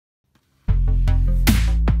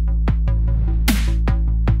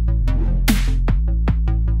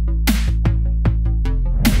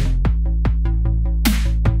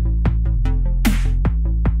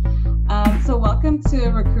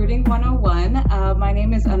My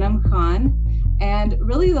name is Anum, and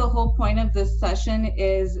really the whole point of this session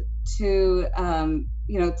is to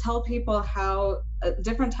tell people how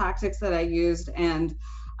different tactics that I used and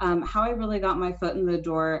how I really got my foot in the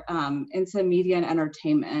door into media and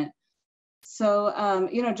entertainment. So,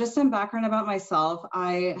 just some background about myself.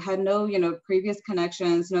 I had no, previous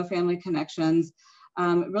connections, no family connections,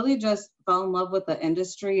 really just fell in love with the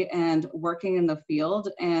industry and working in the field,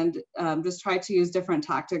 and just tried to use different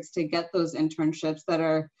tactics to get those internships that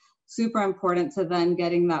are super important to then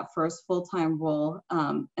getting that first full-time role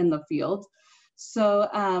in the field. So,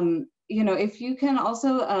 if you can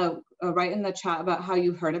also write in the chat about how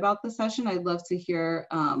you heard about the session. I'd love to hear,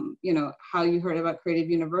 how you heard about Creative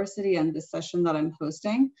University and this session that I'm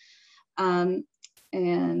hosting. Okay.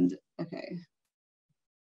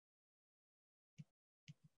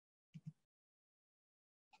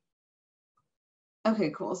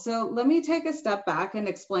 Okay, cool. So let me take a step back and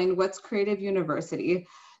explain what's Creative University.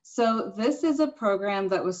 So this is a program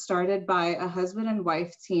that was started by a husband and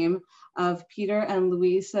wife team of Peter and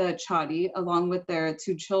Louisa Chadi, along with their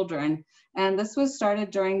 2 children. And this was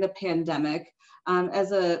started during the pandemic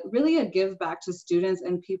as really a give back to students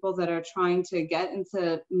and people that are trying to get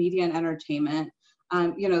into media and entertainment.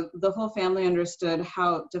 The whole family understood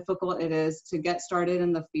how difficult it is to get started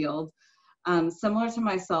in the field. Similar to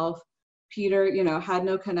myself, Peter, had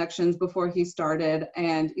no connections before he started,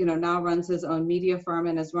 and, now runs his own media firm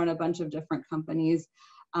and has run a bunch of different companies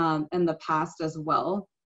in the past as well.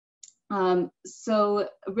 So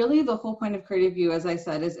really the whole point of Creative U, as I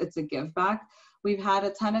said, is it's a give back. We've had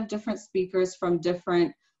a ton of different speakers from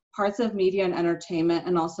different parts of media and entertainment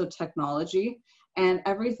and also technology. And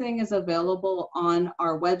everything is available on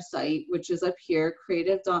our website, which is up here,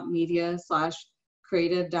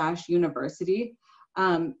 creative.media/creative-university.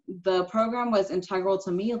 The program was integral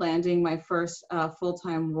to me landing my first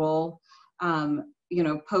full-time role,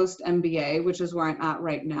 post MBA, which is where I'm at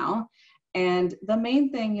right now. And the main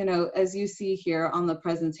thing, as you see here on the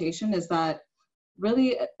presentation, is that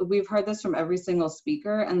really we've heard this from every single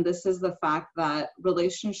speaker, and this is the fact that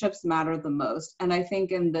relationships matter the most. And I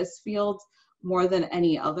think in this field, more than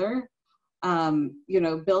any other,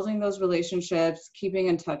 building those relationships, keeping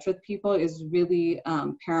in touch with people is really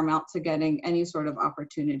paramount to getting any sort of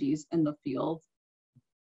opportunities in the field.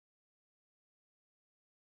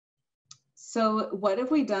 So what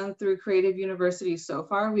have we done through Creative University so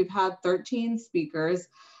far? We've had 13 speakers.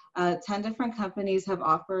 10 different companies have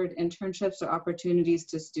offered internships or opportunities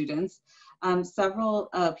to students. Several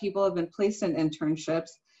people have been placed in internships.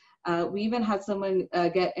 We even had someone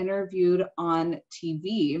get interviewed on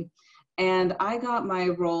TV. And I got my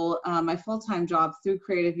role, my full-time job through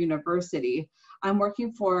Creative University. I'm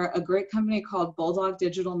working for a great company called Bulldog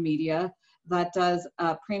Digital Media that does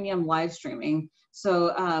premium live streaming.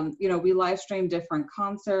 So, we live stream different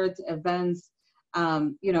concerts, events,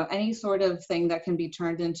 any sort of thing that can be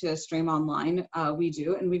turned into a stream online, we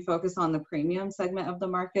do. And we focus on the premium segment of the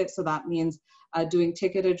market. So that means doing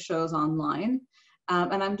ticketed shows online.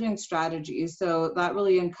 And I'm doing strategies. So that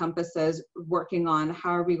really encompasses working on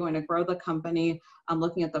how are we going to grow the company. I'm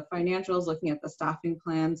looking at the financials, looking at the staffing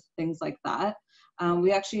plans, things like that.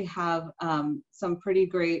 We actually have some pretty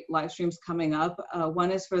great live streams coming up.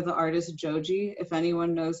 One is for the artist Joji, if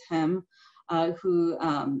anyone knows him, who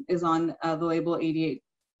is on the label 88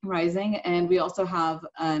 Rising. And we also have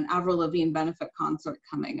an Avril Lavigne benefit concert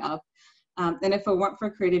coming up. And if it weren't for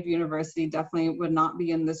Creative University, definitely would not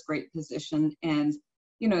be in this great position. And,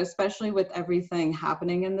 especially with everything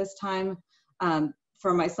happening in this time,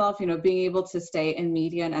 for myself, being able to stay in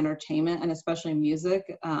media and entertainment, and especially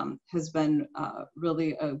music, has been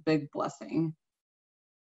really a big blessing.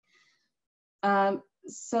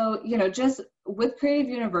 So, just with Creative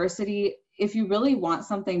University, if you really want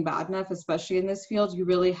something bad enough, especially in this field, you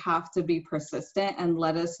really have to be persistent and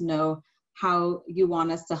let us know how you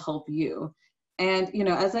want us to help you. And,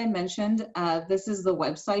 as I mentioned, this is the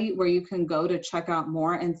website where you can go to check out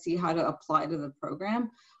more and see how to apply to the program.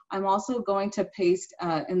 I'm also going to paste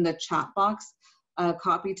in the chat box a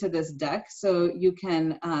copy to this deck so you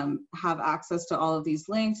can have access to all of these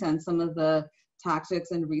links and some of the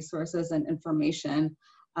tactics and resources and information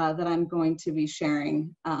that I'm going to be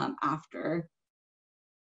sharing after.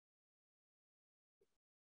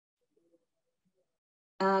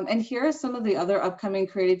 And here are some of the other upcoming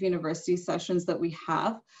Creative University sessions that we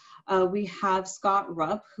have. We have Scott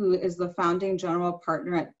Rupp, who is the founding general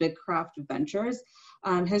partner at Big Craft Ventures.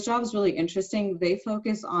 His job is really interesting. They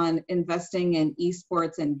focus on investing in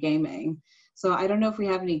esports and gaming. So I don't know if we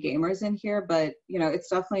have any gamers in here, but it's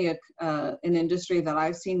definitely an industry that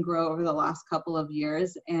I've seen grow over the last couple of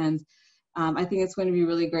years. And I think it's going to be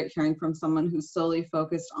really great hearing from someone who's solely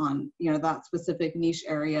focused on, that specific niche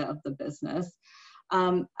area of the business.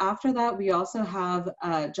 After that, we also have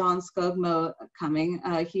John Skogmo coming.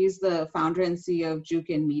 He's the founder and CEO of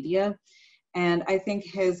Jukin Media. And I think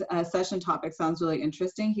his session topic sounds really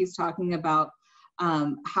interesting. He's talking about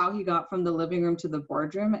how he got from the living room to the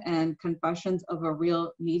boardroom and confessions of a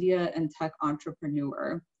real media and tech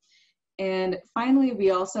entrepreneur. And finally,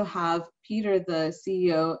 we also have Peter, the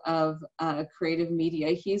CEO of Creative Media.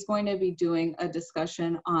 He's going to be doing a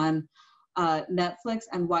discussion on Netflix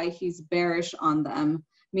and why he's bearish on them,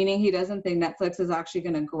 meaning he doesn't think Netflix is actually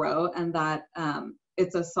going to grow and that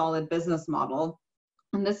it's a solid business model.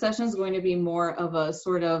 And this session is going to be more of a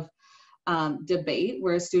sort of debate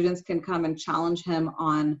where students can come and challenge him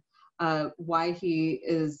on why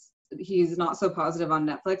he's not so positive on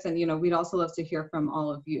Netflix. And, we'd also love to hear from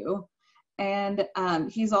all of you. And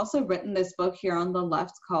he's also written this book here on the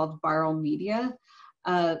left called Viral Media.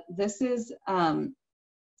 This is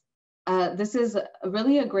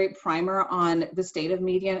really a great primer on the state of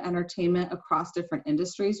media and entertainment across different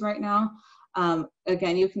industries right now.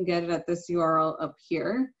 Again, you can get it at this URL up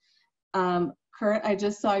here. Kurt, I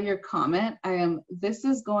just saw your comment. This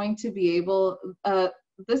is going to be able,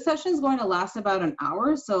 this session is going to last about an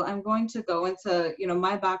hour. So I'm going to go into,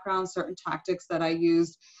 my background, certain tactics that I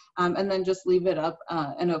used, and then just leave it up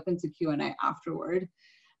and open to Q&A afterward.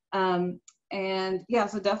 And yeah,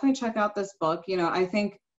 so definitely check out this book. I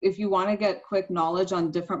think if you want to get quick knowledge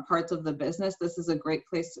on different parts of the business, this is a great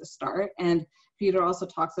place to start. And Peter also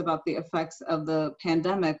talks about the effects of the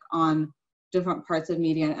pandemic on different parts of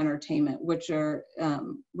media and entertainment, which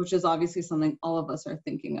is obviously something all of us are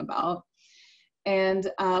thinking about. And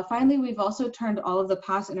finally, we've also turned all of the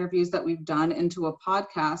past interviews that we've done into a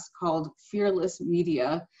podcast called Fearless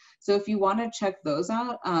Media. So if you want to check those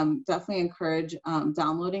out, definitely encourage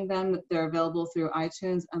downloading them. They're available through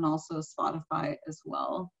iTunes and also Spotify as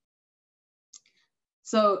well.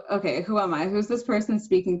 So, okay, who am I? Who's this person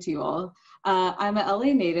speaking to you all? I'm a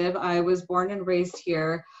LA native. I was born and raised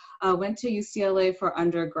here, went to UCLA for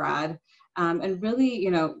undergrad, and really,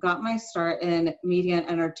 got my start in media and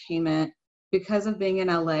entertainment because of being in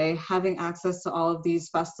LA, having access to all of these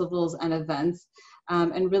festivals and events,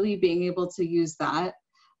 and really being able to use that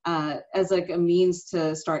as like a means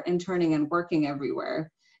to start interning and working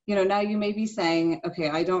everywhere. Now you may be saying, okay,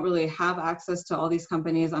 I don't really have access to all these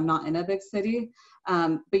companies. I'm not in a big city.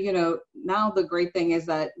 But now the great thing is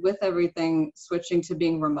that with everything switching to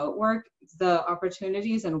being remote work, the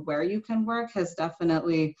opportunities and where you can work has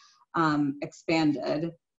definitely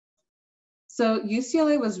expanded. So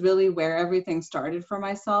UCLA was really where everything started for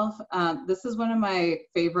myself. This is one of my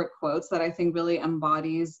favorite quotes that I think really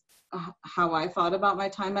embodies how I thought about my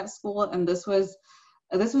time at school. And this was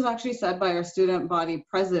actually said by our student body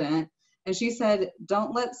president. And she said,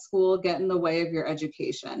 "Don't let school get in the way of your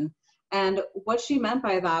education." And what she meant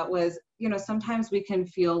by that was, sometimes we can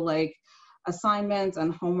feel like assignments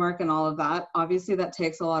and homework and all of that, obviously that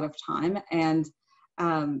takes a lot of time and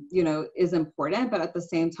is important, but at the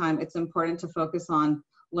same time, it's important to focus on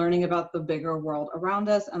learning about the bigger world around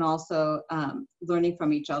us and also learning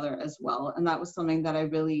from each other as well. And that was something that I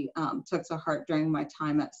really took to heart during my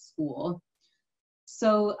time at school.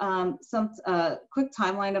 So some quick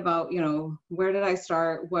timeline about, where did I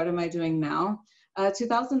start? What am I doing now?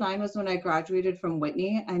 2009 was when I graduated from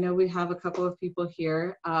Whitney. I know we have a couple of people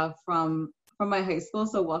here from my high school,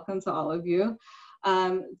 so welcome to all of you.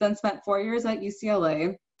 Then spent 4 years at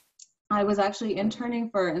UCLA. I was actually interning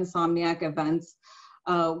for Insomniac Events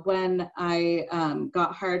when I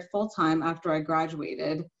got hired full-time after I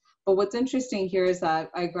graduated. But what's interesting here is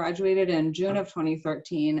that I graduated in June of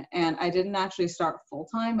 2013, and I didn't actually start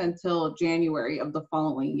full-time until January of the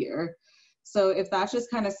following year. So if that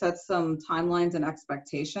just kind of sets some timelines and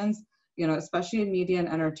expectations, especially in media and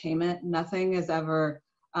entertainment, nothing is ever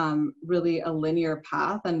really a linear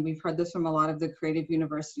path. And we've heard this from a lot of the Creative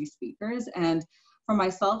University speakers. And for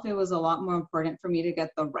myself, it was a lot more important for me to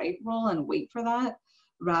get the right role and wait for that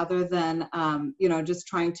rather than, just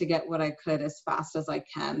trying to get what I could as fast as I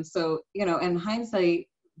can. So, in hindsight,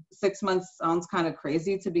 6 months sounds kind of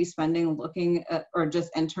crazy to be spending looking at or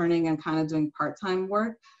just interning and kind of doing part-time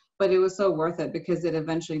work, but it was so worth it because it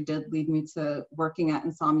eventually did lead me to working at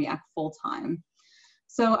Insomniac full-time.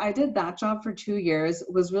 So I did that job for 2 years,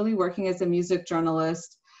 was really working as a music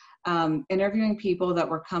journalist, interviewing people that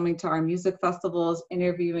were coming to our music festivals,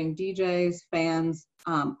 interviewing DJs, fans,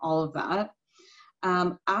 all of that.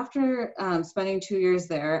 After spending 2 years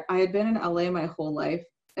there, I had been in LA my whole life,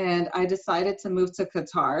 and I decided to move to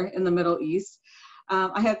Qatar in the Middle East.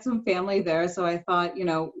 I had some family there, so I thought,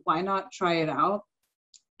 why not try it out?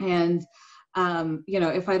 And, you know,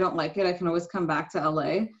 if I don't like it, I can always come back to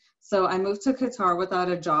LA. So I moved to Qatar without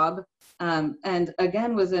a job. And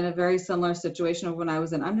again, was in a very similar situation of when I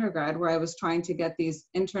was an undergrad, where I was trying to get these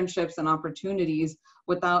internships and opportunities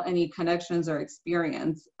without any connections or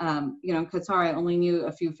experience. You know, in Qatar, I only knew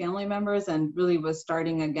a few family members and really was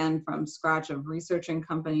starting again from scratch of researching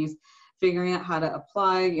companies, figuring out how to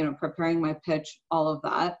apply, you know, preparing my pitch, all of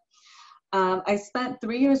that. I spent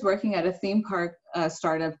 3 years working at a theme park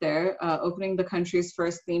startup there, opening the country's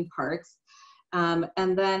first theme parks.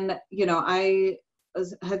 And then, you know,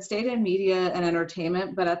 had stayed in media and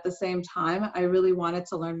entertainment, but at the same time, I really wanted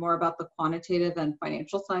to learn more about the quantitative and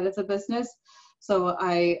financial side of the business. So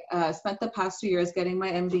I spent the past 2 years getting my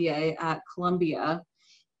MBA at Columbia.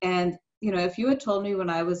 And, you know, if you had told me when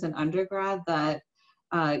I was an undergrad that,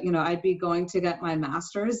 you know, I'd be going to get my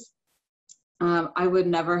master's, I would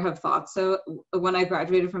never have thought so. When I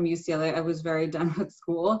graduated from UCLA, I was very done with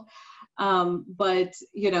school. But,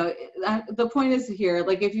 you know, the point is here,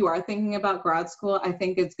 like if you are thinking about grad school, I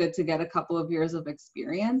think it's good to get a couple of years of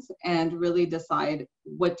experience and really decide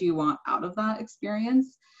what do you want out of that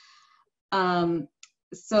experience.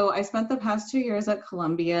 So I spent the past 2 years at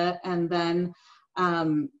Columbia, and then,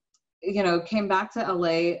 you know, came back to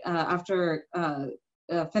LA after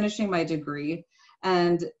finishing my degree.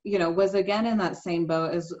 And, you know, was again in that same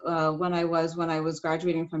boat as when I was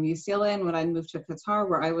graduating from UCLA and when I moved to Qatar,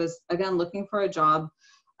 where I was, again, looking for a job.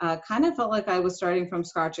 Kind of felt like I was starting from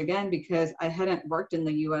scratch again because I hadn't worked in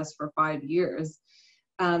the US for 5 years.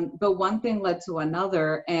 But one thing led to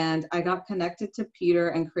another, and I got connected to Peter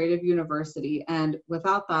and Creative University. And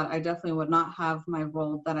without that, I definitely would not have my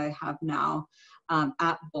role that I have now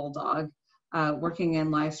at Bulldog, working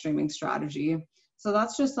in live streaming strategy. So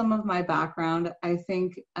that's just some of my background. I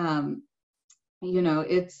think, you know,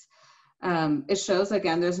 it shows,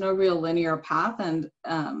 again, there's no real linear path, and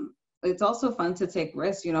it's also fun to take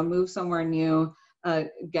risks, you know, move somewhere new,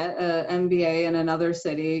 get an MBA in another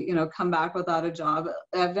city, you know, come back without a job.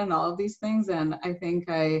 I've done all of these things, and I think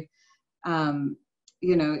you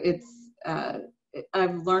know,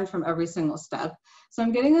 I've learned from every single step. So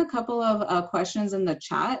I'm getting a couple of questions in the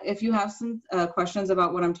chat. If you have some questions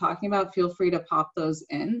about what I'm talking about, feel free to pop those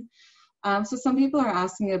in. So some people are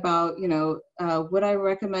asking about, you know, would I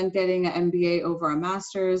recommend getting an MBA over a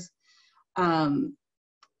master's? And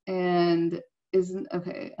isn't,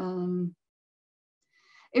 okay.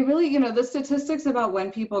 It really, you know, the statistics about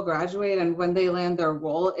when people graduate and when they land their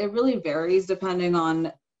role, it really varies depending on,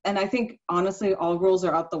 and I think honestly, all rules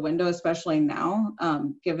are out the window, especially now,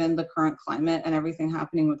 given the current climate and everything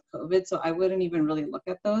happening with COVID. So I wouldn't even really look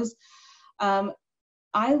at those.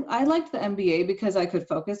 I liked the MBA because I could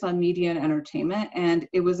focus on media and entertainment, and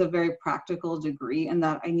it was a very practical degree in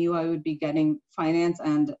that I knew I would be getting finance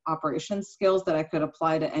and operations skills that I could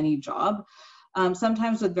apply to any job.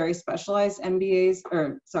 Sometimes with very specialized MBAs,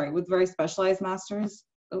 or sorry, with very specialized masters,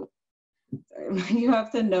 oh, sorry, you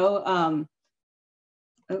have to know,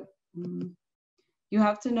 you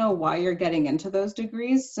have to know why you're getting into those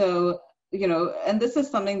degrees. So, you know, and this is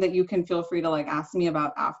something that you can feel free to like ask me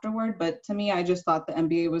about afterward, but to me, I just thought the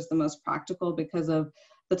MBA was the most practical because of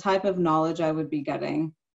the type of knowledge I would be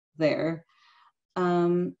getting there.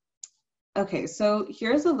 Okay, so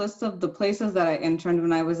here's a list of the places that I interned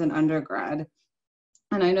when I was an undergrad.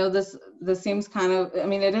 And I know this seems kind of, I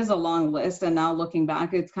mean, it is a long list, and now looking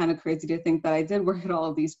back, it's kind of crazy to think that I did work at all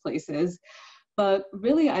of these places. But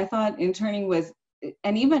really, I thought interning was,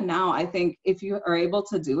 and even now, I think if you are able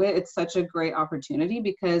to do it, it's such a great opportunity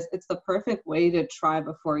because it's the perfect way to try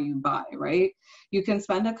before you buy, right? You can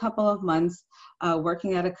spend a couple of months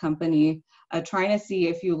working at a company, trying to see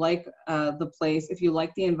if you like the place, if you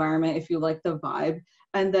like the environment, if you like the vibe,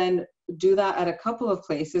 and then do that at a couple of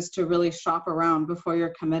places to really shop around before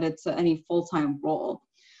you're committed to any full-time role.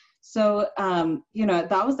 So, you know,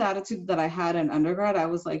 that was the attitude that I had in undergrad. I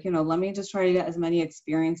was like, you know, let me just try to get as many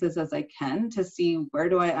experiences as I can to see where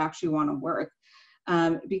do I actually want to work.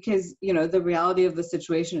 Because, you know, the reality of the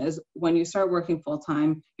situation is when you start working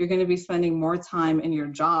full-time, you're going to be spending more time in your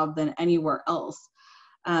job than anywhere else.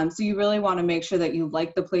 So you really want to make sure that you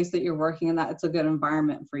like the place that you're working and that it's a good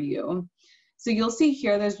environment for you. So you'll see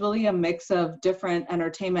here, there's really a mix of different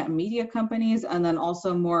entertainment and media companies, and then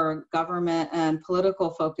also more government and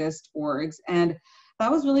political focused orgs. And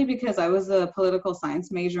that was really because I was a political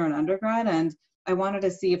science major in undergrad, and I wanted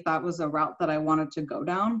to see if that was a route that I wanted to go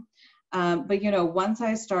down. But, you know, once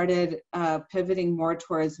I started pivoting more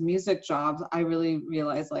towards music jobs, I really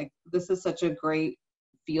realized like, this is such a great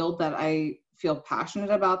field that I feel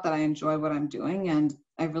passionate about, that I enjoy what I'm doing. And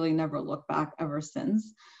I've really never looked back ever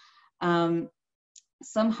since.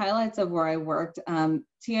 some highlights of where I worked.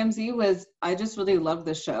 TMZ was, I just really loved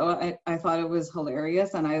the show. I thought it was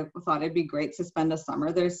hilarious, and I thought it'd be great to spend a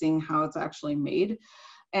summer there seeing how it's actually made.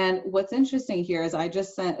 And what's interesting here is I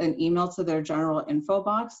just sent an email to their general info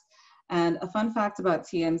box. And a fun fact about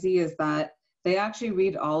TMZ is that they actually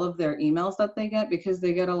read all of their emails that they get, because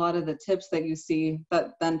they get a lot of the tips that you see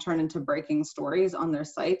that then turn into breaking stories on their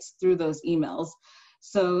sites through those emails.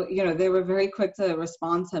 So, you know, they were very quick to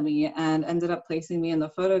respond to me and ended up placing me in the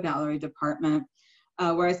photo gallery department,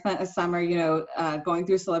 where I spent a summer, you know, going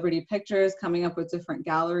through celebrity pictures, coming up with different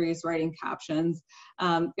galleries, writing captions.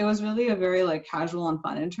 It was really a very like casual and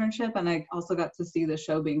fun internship. And I also got to see the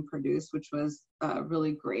show being produced, which was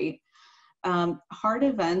really great. Hard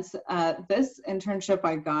events, this internship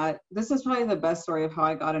I got, this is probably the best story of how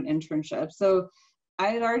I got an internship. So I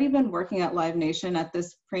had already been working at Live Nation at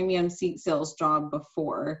this premium seat sales job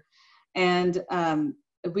before. And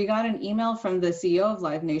we got an email from the CEO of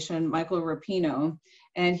Live Nation, Michael Rapino,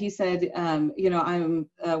 and he said, you know,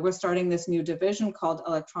 we're starting this new division called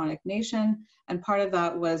Electronic Nation. And part of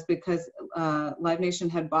that was because Live Nation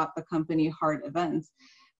had bought the company Hard Events.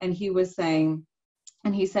 And he was saying,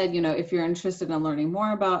 and he said, you know, if you're interested in learning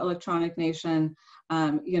more about Electronic Nation,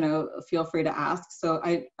 you know, feel free to ask. So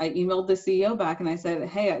I emailed the CEO back and I said,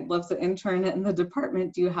 hey, I'd love to intern in the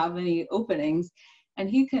department. Do you have any openings? And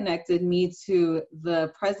he connected me to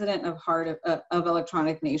the president of of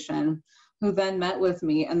Electronic Nation, who then met with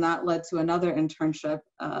me, and that led to another internship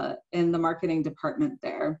in the marketing department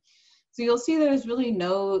there. So you'll see there's really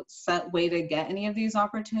no set way to get any of these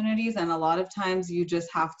opportunities, and a lot of times you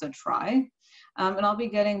just have to try. And I'll be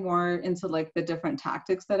getting more into like the different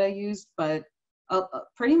tactics that I used, but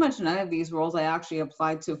pretty much none of these roles I actually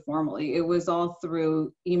applied to formally. It was all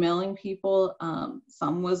through emailing people.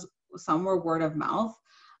 Some were word of mouth.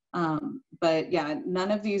 But yeah,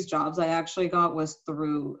 none of these jobs I actually got was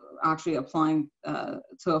through actually applying to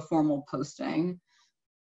a formal posting.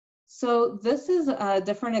 So this is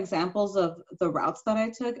different examples of the routes that I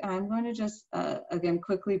took. And I'm going to just, again,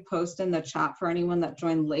 quickly post in the chat for anyone that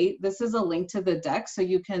joined late. This is a link to the deck. So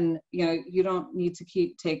you can, you know, you don't need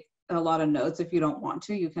to take a lot of notes if you don't want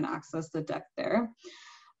to. You can access the deck there.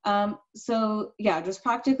 So yeah, just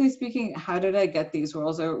practically speaking, how did I get these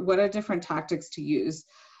roles, or what are different tactics to use?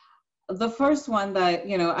 The first one that,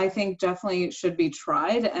 you know, I think definitely should be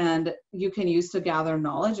tried and you can use to gather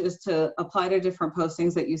knowledge is to apply to different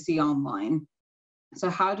postings that you see online. So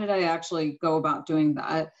how did I actually go about doing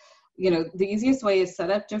that? You know, the easiest way is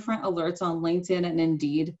set up different alerts on LinkedIn and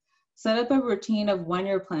Indeed. Set up a routine of when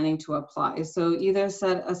you're planning to apply. So either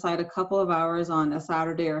set aside a couple of hours on a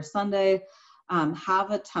Saturday or Sunday,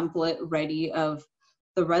 have a template ready of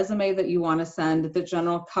the resume that you want to send, the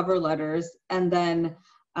general cover letters, and then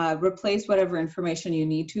replace whatever information you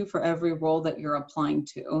need to for every role that you're applying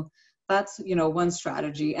to. That's, you know, one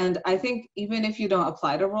strategy. And I think even if you don't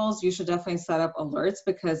apply to roles, you should definitely set up alerts,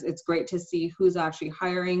 because it's great to see who's actually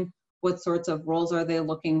hiring, what sorts of roles are they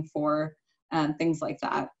looking for, and things like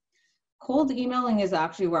that. Cold emailing is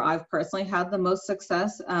actually where I've personally had the most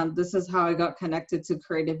success. This is how I got connected to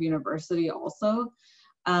Creative University also.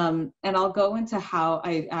 And I'll go into how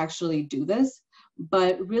I actually do this,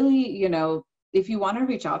 but really, you know, if you want to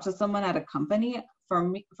reach out to someone at a company,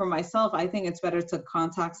 for myself, I think it's better to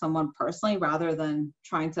contact someone personally rather than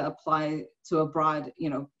trying to apply to a broad, you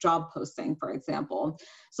know, job posting, for example.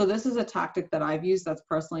 So this is a tactic that I've used that's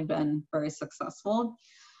personally been very successful.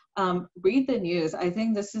 Read the news. I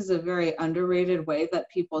think this is a very underrated way that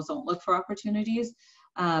people don't look for opportunities.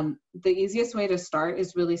 The easiest way to start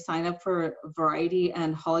is really sign up for Variety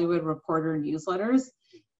and Hollywood Reporter newsletters.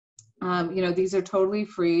 You know, these are totally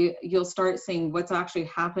free. You'll start seeing what's actually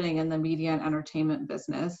happening in the media and entertainment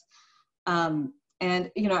business. And,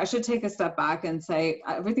 you know, I should take a step back and say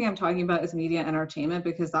everything I'm talking about is media and entertainment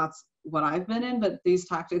because that's what I've been in, but these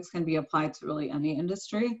tactics can be applied to really any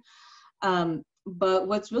industry. But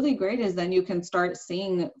what's really great is then you can start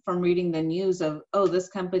seeing from reading the news of, oh, this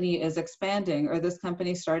company is expanding, or this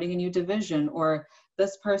company is starting a new division, or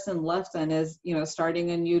this person left and is, you know, starting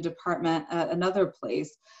a new department at another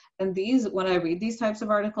place. And these, when I read these types of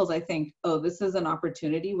articles, I think, oh, this is an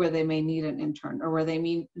opportunity where they may need an intern, or where they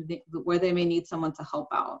may need someone to help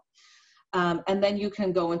out. And then you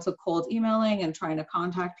can go into cold emailing and trying to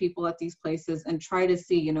contact people at these places and try to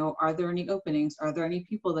see, you know, are there any openings? Are there any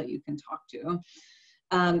people that you can talk to?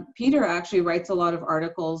 Peter actually writes a lot of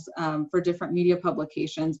articles for different media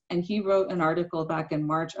publications. And he wrote an article back in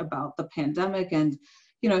March about the pandemic. And,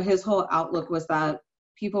 you know, his whole outlook was that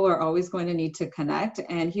people are always going to need to connect.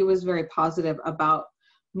 And he was very positive about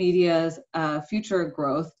media's future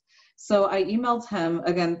growth. So I emailed him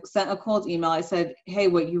again, sent a cold email. I said, hey,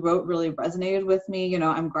 what you wrote really resonated with me. You know,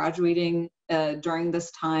 I'm graduating during this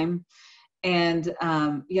time. And,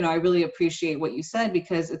 you know, I really appreciate what you said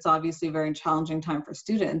because it's obviously a very challenging time for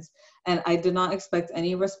students. And I did not expect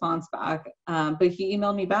any response back. But he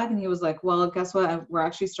emailed me back and he was like, well, guess what? We're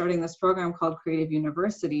actually starting this program called Creative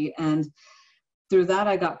University. And through that,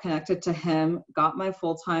 I got connected to him, got my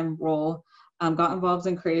full-time role, got involved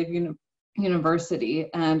in Creative University.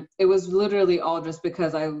 And it was literally all just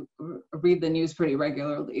because I read the news pretty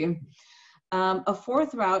regularly. A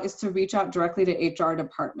fourth route is to reach out directly to HR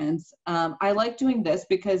departments. I like doing this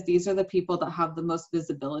because these are the people that have the most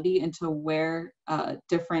visibility into where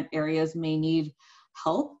different areas may need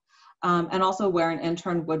help, and also where an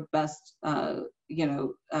intern would best,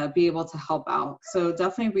 be able to help out. So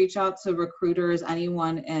definitely reach out to recruiters,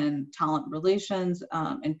 anyone in talent relations,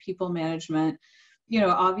 and people management. You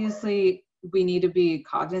know, obviously we need to be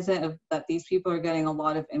cognizant of that these people are getting a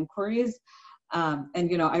lot of inquiries. And,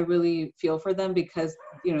 you know, I really feel for them because,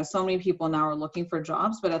 you know, so many people now are looking for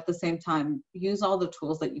jobs, but at the same time, use all the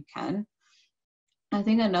tools that you can. I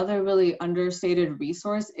think another really understated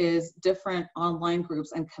resource is different online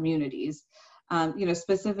groups and communities, you know,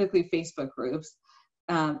 specifically Facebook groups.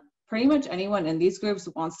 Pretty much anyone in these groups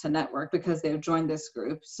wants to network because they've joined this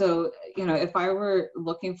group. So, you know, if I were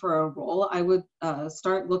looking for a role, I would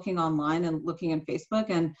start looking online and looking in Facebook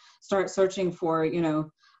and start searching for, you know,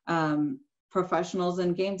 professionals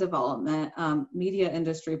in game development, media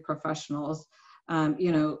industry professionals,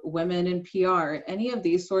 you know, women in PR, any of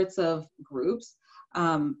these sorts of groups,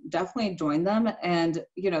 definitely join them and,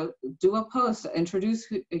 you know, do a post, introduce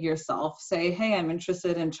yourself, say, hey, I'm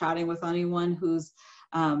interested in chatting with anyone who's,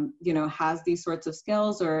 you know, has these sorts of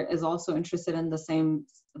skills or is also interested in the same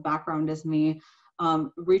background as me.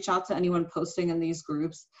 Reach out to anyone posting in these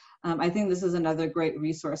groups. I think this is another great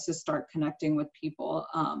resource to start connecting with people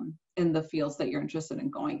in the fields that you're interested in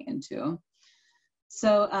going into.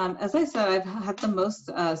 So as I said, I've had the most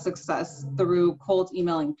success through cold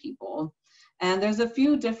emailing people. And there's a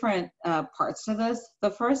few different parts to this.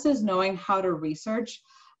 The first is knowing how to research,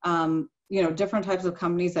 you know, different types of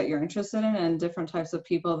companies that you're interested in and different types of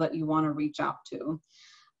people that you want to reach out to.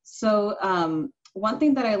 So one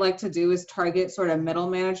thing that I like to do is target sort of middle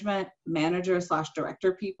management,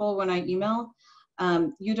 manager/director people when I email.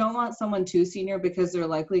 You don't want someone too senior because they're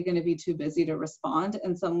likely going to be too busy to respond,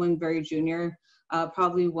 and someone very junior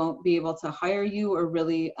probably won't be able to hire you or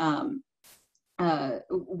really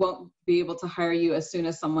won't be able to hire you as soon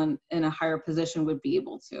as someone in a higher position would be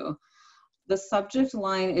able to. The subject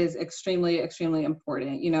line is extremely, extremely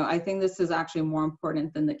important. You know, I think this is actually more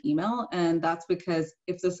important than the email. And that's because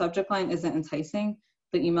if the subject line isn't enticing,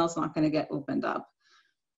 the email's not going to get opened up.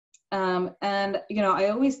 And, you know, I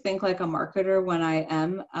always think like a marketer when I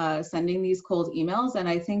am sending these cold emails. And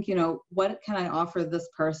I think, you know, what can I offer this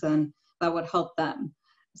person that would help them?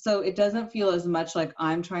 So it doesn't feel as much like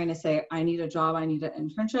I'm trying to say, I need a job, I need an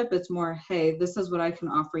internship. It's more, hey, this is what I can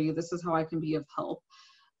offer you. This is how I can be of help.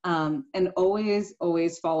 And always,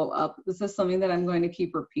 always follow up. This is something that I'm going to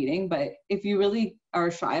keep repeating, but if you really are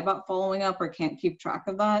shy about following up or can't keep track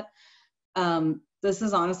of that, this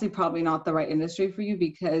is honestly probably not the right industry for you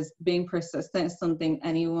because being persistent is something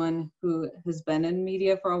anyone who has been in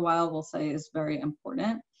media for a while will say is very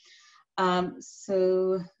important.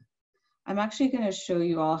 So I'm actually going to show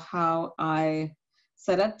you all how I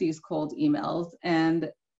set up these cold emails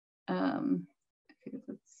and okay,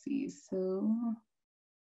 let's see.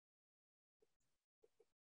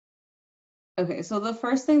 Okay, so the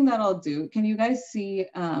first thing that I'll do, can you guys see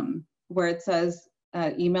where it says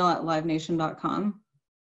email@livenation.com?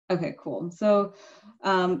 Okay, cool. So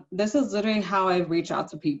this is literally how I reach out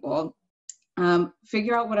to people.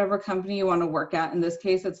 Figure out whatever company you want to work at. In this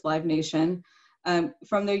case, it's Live Nation.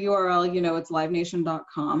 From their URL, you know, it's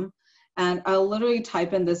livenation.com. And I'll literally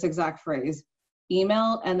type in this exact phrase,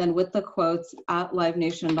 email, and then with the quotes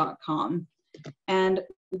 @livenation.com. And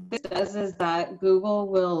what this does is that Google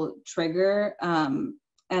will trigger and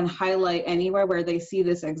highlight anywhere where they see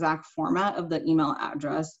this exact format of the email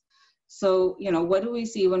address. So, you know, what do we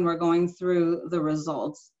see when we're going through the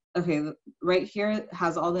results? Okay, right here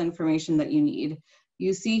has all the information that you need.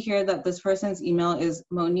 You see here that this person's email is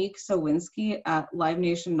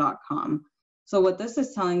moniquesawinski@livenation.com. So what this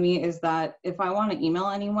is telling me is that if I want to email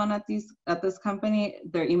anyone at this company,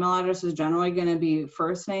 their email address is generally going to be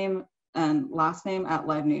first name and last name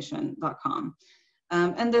 @livenation.com.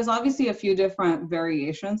 And there's obviously a few different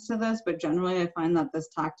variations to this, but generally I find that this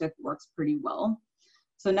tactic works pretty well.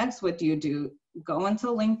 So next, what do? Go into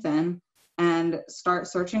LinkedIn and start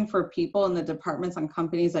searching for people in the departments and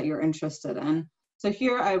companies that you're interested in. So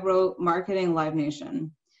here I wrote marketing Live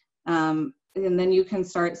Nation. And then you can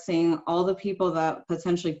start seeing all the people that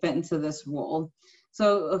potentially fit into this role.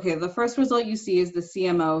 So, okay, the first result you see is the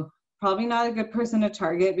CMO. Probably not a good person to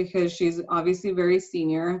target because she's obviously very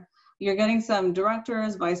senior. You're getting some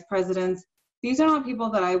directors, vice presidents. These are not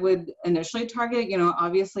people that I would initially target. You know,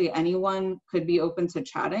 obviously anyone could be open to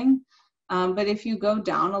chatting. But if you go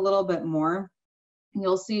down a little bit more,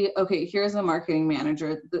 you'll see, okay, here's a marketing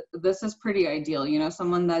manager. This is pretty ideal. You know,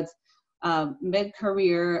 someone that's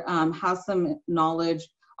mid-career, has some knowledge,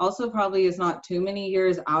 also probably is not too many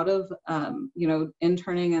years out of, you know,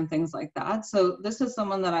 interning and things like that. So this is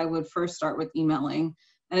someone that I would first start with emailing.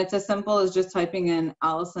 And it's as simple as just typing in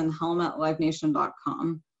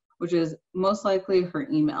AllisonHelm@livenation.com, which is most likely her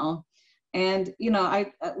email. And, you know,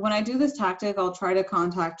 when I do this tactic, I'll try to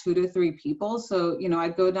contact 2 to 3 people. So, you know,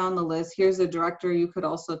 I'd go down the list. Here's a director you could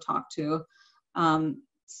also talk to.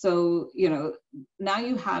 So, you know, now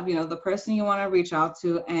you have, you know, the person you want to reach out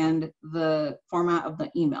to and the format of the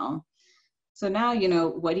email. So now, you know,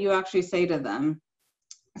 what do you actually say to them?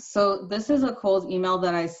 So this is a cold email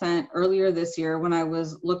that I sent earlier this year when I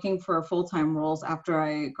was looking for full-time roles after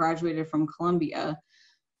I graduated from Columbia.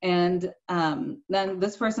 And then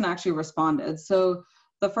this person actually responded. So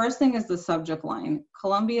the first thing is the subject line: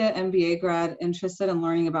 Columbia MBA grad interested in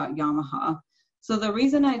learning about Yamaha. So the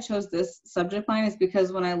reason I chose this subject line is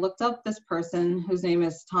because when I looked up this person, whose name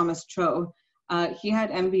is Thomas Cho, he had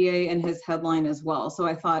MBA in his headline as well. So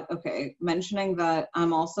I thought, okay, mentioning that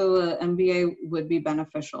I'm also an MBA would be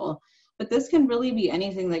beneficial. But this can really be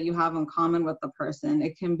anything that you have in common with the person.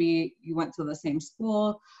 It can be you went to the same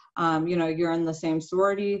school, you know, you're in the same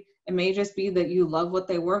sorority. It may just be that you love what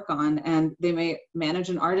they work on and they may manage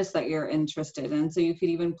an artist that you're interested in. So you could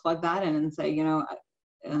even plug that in and say, you know,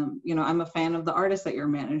 I'm a fan of the artist that you're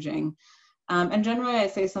managing. And generally I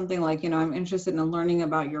say something like, you know, I'm interested in learning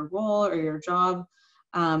about your role or your job.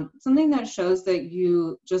 Something that shows that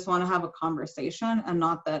you just want to have a conversation and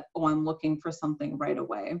not that, oh, I'm looking for something right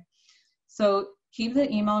away. So keep the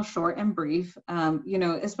email short and brief. You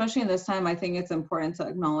know, especially in this time, I think it's important to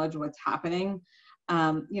acknowledge what's happening.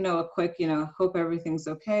 You know, a quick, you know, hope everything's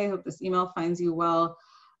okay, hope this email finds you well.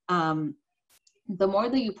 The more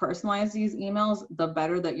that you personalize these emails, the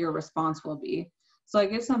better that your response will be. So I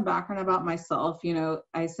give some background about myself. You know,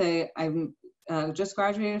 I say I'm just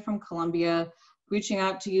graduated from Columbia, reaching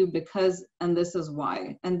out to you because, and this is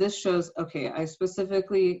why. And this shows, okay, I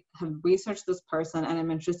specifically have researched this person and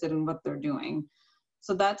I'm interested in what they're doing.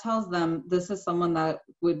 So that tells them this is someone that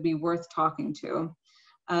would be worth talking to.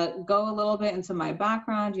 Go a little bit into my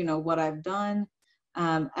background, you know, what I've done.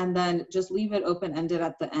 And then just leave it open-ended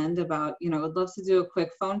at the end about, you know, I'd love to do a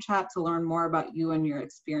quick phone chat to learn more about you and your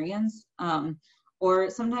experience. Or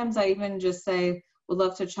sometimes I even just say, would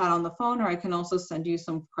love to chat on the phone, or I can also send you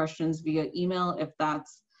some questions via email if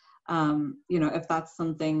that's, you know, if that's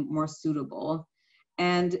something more suitable.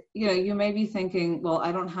 And, you know, you may be thinking, well,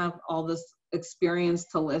 I don't have all this experience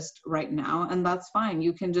to list right now, and that's fine.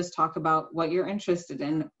 You can just talk about what you're interested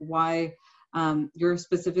in, why you're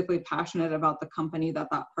specifically passionate about the company that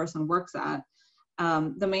that person works at.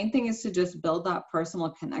 The main thing is to just build that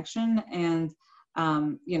personal connection. And,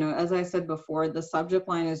 you know, as I said before, the subject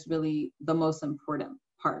line is really the most important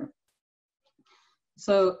part.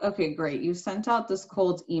 So, okay, great. You sent out this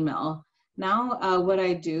cold email. Now, what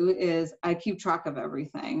I do is I keep track of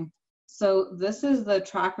everything. So this is the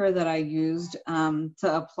tracker that I used to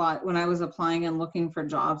apply when I was applying and looking for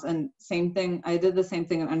jobs. And same thing, I did the same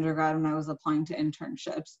thing in undergrad when I was applying to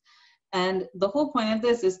internships. And the whole point of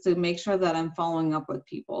this is to make sure that I'm following up with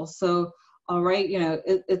people. So, all right, you know,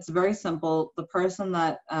 it's very simple. The person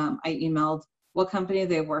that I emailed, what company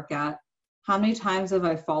they work at, how many times have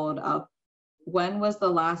I followed up, when was the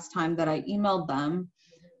last time that I emailed them,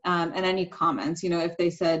 and any comments. You know, if they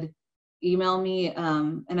said, email me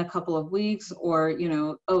in a couple of weeks, or, you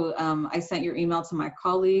know, oh, I sent your email to my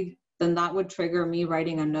colleague, then that would trigger me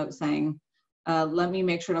writing a note saying, let me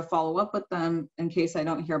make sure to follow up with them in case I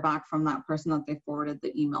don't hear back from that person that they forwarded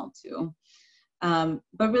the email to.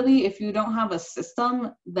 But really, if you don't have a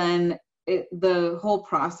system, then the whole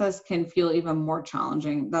process can feel even more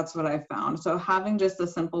challenging. That's what I found. So having just a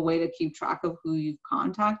simple way to keep track of who you've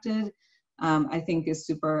contacted, I think is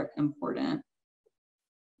super important.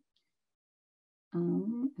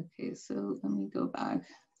 Okay, so let me go back.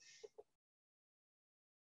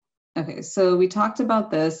 Okay, so we talked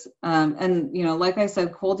about this, and, you know, like I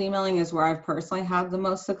said, cold emailing is where I've personally had the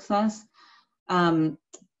most success.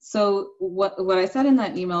 So what I said in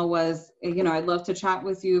that email was, you know, I'd love to chat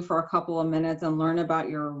with you for a couple of minutes and learn about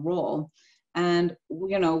your role. And,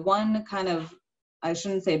 you know, one kind of I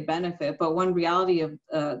shouldn't say benefit, but one reality of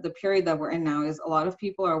the period that we're in now is a lot of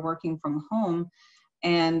people are working from home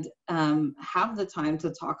and have the time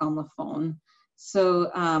to talk on the phone. So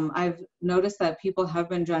I've noticed that people have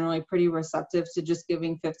been generally pretty receptive to just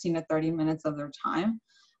giving 15 to 30 minutes of their time.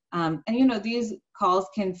 And, you know, these calls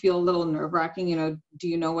can feel a little nerve-wracking. You know, do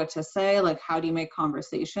you know what to say? Like, how do you make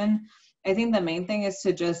conversation? I think the main thing is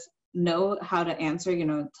to just know how to answer, you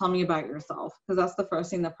know, tell me about yourself, because that's the first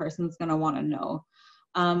thing the person's going to want to know.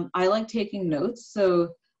 I like taking notes. So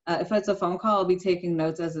if it's a phone call, I'll be taking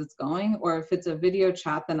notes as it's going, or if it's a video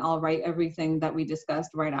chat, then I'll write everything that we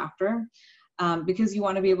discussed right after, because you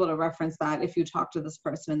want to be able to reference that if you talk to this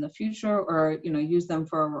person in the future, or, you know, use them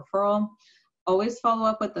for a referral. Always follow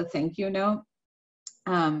up with a thank you note.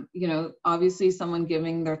 You know, obviously someone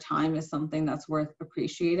giving their time is something that's worth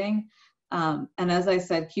appreciating. And as I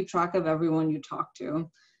said, keep track of everyone you talk to.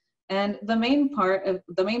 And the main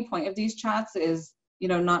point of these chats is, you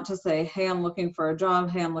know, not to say, hey, I'm looking for a job,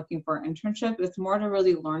 hey, I'm looking for an internship. It's more to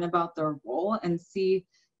really learn about their role and see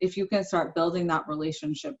if you can start building that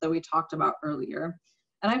relationship that we talked about earlier.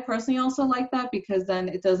 And I personally also like that, because then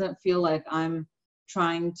it doesn't feel like I'm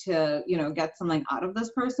trying to, you know, get something out of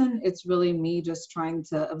this person. It's really me just trying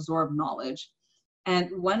to absorb knowledge. And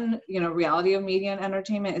one, you know, reality of media and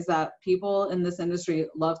entertainment is that people in this industry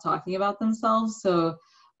love talking about themselves. So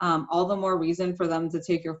all the more reason for them to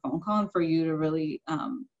take your phone call and for you to really,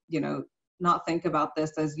 you know, not think about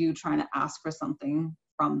this as you trying to ask for something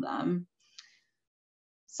from them.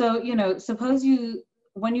 So, you know, suppose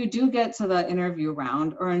when you do get to the interview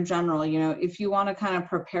round, or in general, you know, if you want to kind of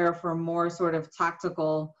prepare for more sort of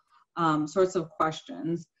tactical sorts of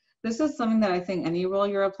questions, this is something that I think any role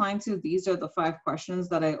you're applying to, these are the 5 questions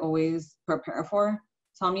that I always prepare for.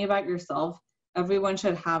 Tell me about yourself. Everyone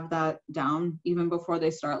should have that down even before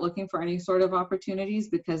they start looking for any sort of opportunities,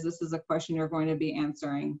 because this is a question you're going to be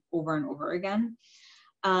answering over and over again.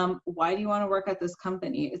 Why do you want to work at this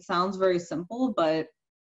company? It sounds very simple, but,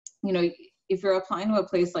 you know, if you're applying to a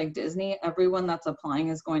place like Disney, everyone that's applying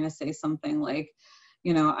is going to say something like,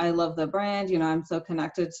 you know, I love the brand, you know, I'm so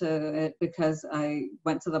connected to it because I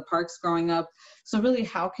went to the parks growing up. So really,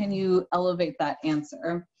 how can you elevate that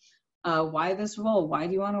answer? Why this role? Why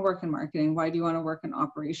do you want to work in marketing? Why do you want to work in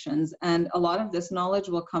operations? And a lot of this knowledge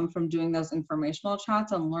will come from doing those informational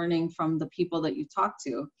chats and learning from the people that you talk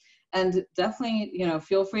to. And definitely, you know,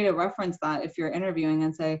 feel free to reference that if you're interviewing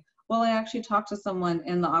and say, well, I actually talked to someone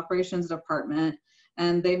in the operations department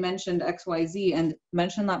and they mentioned XYZ, and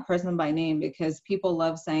mention that person by name, because people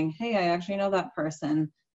love saying, hey, I actually know that person.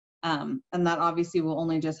 And that obviously will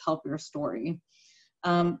only just help your story.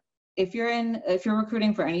 If you're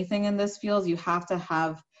recruiting for anything in this field, you have to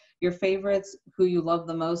have your favorites, who you love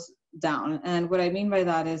the most, down. And what I mean by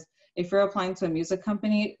that is, if you're applying to a music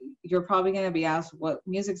company, you're probably going to be asked what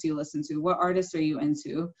music do you listen to, what artists are you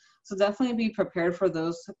into. So definitely be prepared for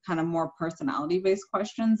those kind of more personality-based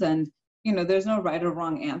questions. And, you know, there's no right or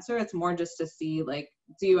wrong answer. It's more just to see, like,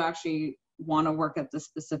 do you actually want to work at this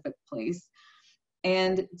specific place?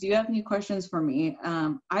 And do you have any questions for me?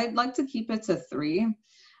 I'd like to keep it to 3.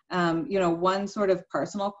 You know, one sort of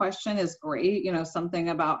personal question is great, you know, something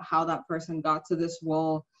about how that person got to this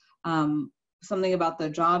role, something about the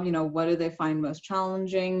job, you know, what do they find most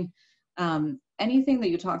challenging, anything that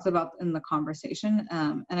you talked about in the conversation.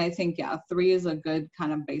 And I think, yeah, 3 is a good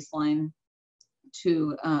kind of baseline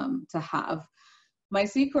to have. My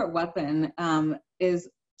secret weapon is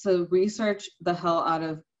to research the hell out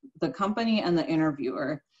of the company and the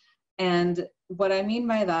interviewer. And what I mean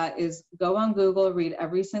by that is, go on Google, read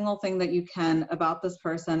every single thing that you can about this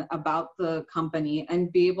person, about the company,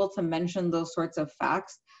 and be able to mention those sorts of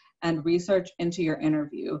facts and research into your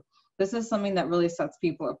interview. This is something that really sets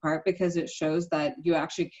people apart, because it shows that you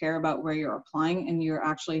actually care about where you're applying and you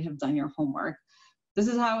actually have done your homework. This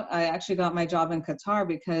is how I actually got my job in Qatar,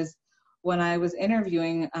 because when I was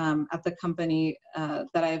interviewing at the company that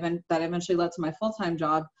eventually led to my full-time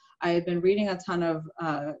job, I had been reading a ton of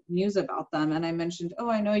news about them, and I mentioned,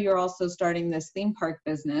 oh, I know you're also starting this theme park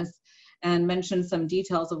business, and mentioned some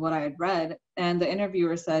details of what I had read. And the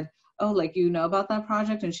interviewer said, oh, like, you know about that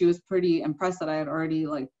project? And she was pretty impressed that I had already,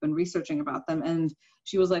 like, been researching about them. And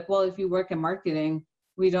she was like, well, if you work in marketing,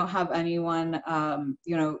 we don't have anyone,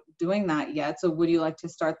 you know, doing that yet. So would you like to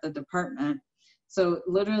start the department? So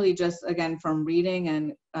literally just, again, from reading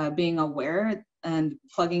and being aware and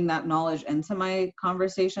plugging that knowledge into my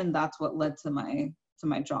conversation, that's what led to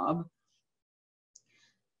my job.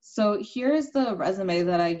 So here's the resume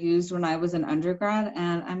that I used when I was an undergrad,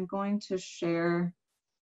 and I'm going to share,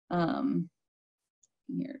 here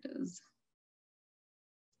it is.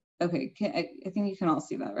 Okay, I think you can all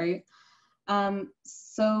see that, right?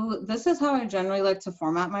 So this is how I generally like to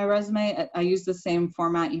format my resume. I use the same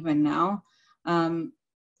format even now.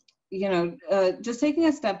 Just taking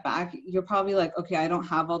a step back, you're probably like, okay, I don't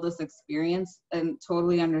have all this experience, and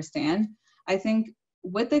totally understand. I think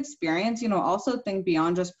with experience, also think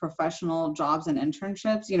beyond just professional jobs and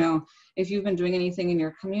internships. If you've been doing anything in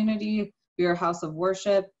your community, your house of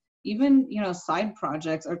worship, even, side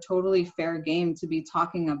projects are totally fair game to be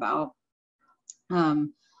talking about. I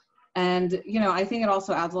think it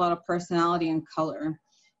also adds a lot of personality and color.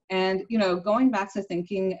 And, going back to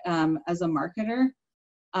thinking as a marketer,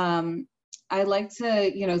 I like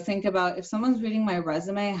to, think about if someone's reading my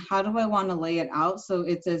resume, how do I want to lay it out so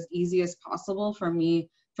it's as easy as possible for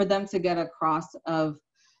them to get across for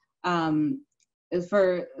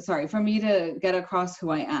me to get across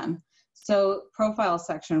who I am. So profile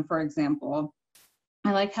section, for example,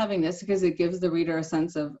 I like having this because it gives the reader a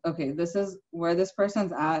sense of, okay, this is where this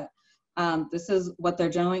person's at. This is what they're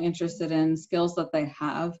generally interested in, skills that they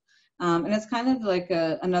have. And it's kind of like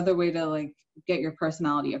another way to like get your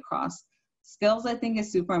personality across. Skills, I think,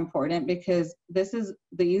 is super important because this is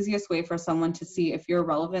the easiest way for someone to see if you're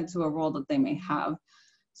relevant to a role that they may have.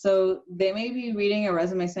 So they may be reading a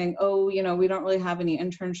resume saying, oh, we don't really have any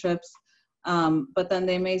internships. But then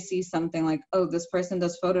they may see something like, oh, this person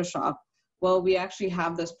does Photoshop. Well, we actually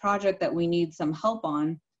have this project that we need some help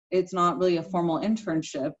on. It's not really a formal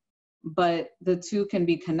internship, but the two can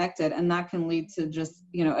be connected, and that can lead to just,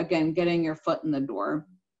 again, getting your foot in the door.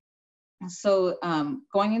 So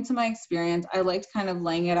going into my experience, I liked kind of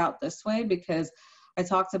laying it out this way because I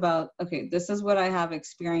talked about, okay, this is what I have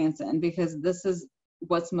experience in because this is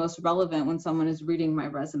what's most relevant when someone is reading my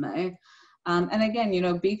resume. And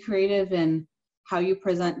again, be creative in how you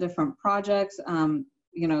present different projects,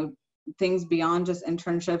 things beyond just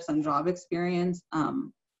internships and job experience.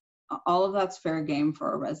 All of that's fair game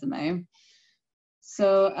for a resume.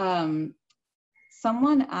 So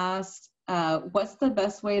someone asked, what's the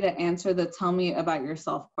best way to answer the tell me about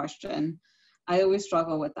yourself question? I always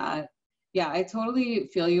struggle with that. Yeah, I totally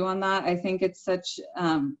feel you on that. I think it's such,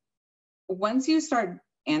 once you start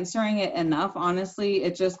answering it enough, honestly,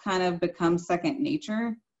 it just kind of becomes second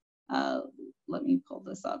nature. Let me pull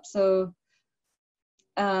this up. So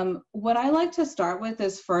what I like to start with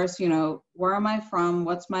is first, where am I from?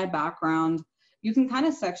 What's my background? You can kind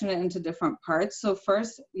of section it into different parts. So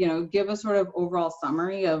first, give a sort of overall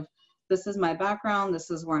summary of this is my background, this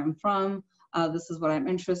is where I'm from, this is what I'm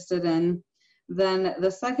interested in. Then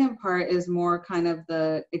the second part is more kind of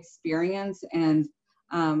the experience and,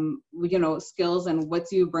 skills and what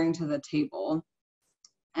do you bring to the table.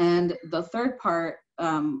 And the third part,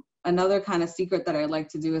 another kind of secret that I like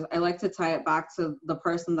to do is I like to tie it back to the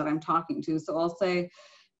person that I'm talking to. So I'll say,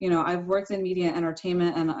 I've worked in media and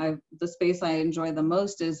entertainment, and the space I enjoy the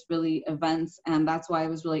most is really events. And that's why I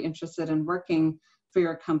was really interested in working for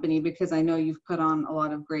your company, because I know you've put on a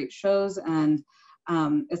lot of great shows, and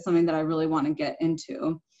it's something that I really want to get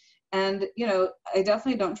into. And, I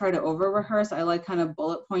definitely don't try to over rehearse. I like kind of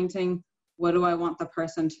bullet pointing, what do I want the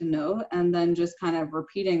person to know? And then just kind of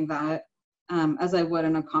repeating that as I would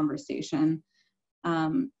in a conversation.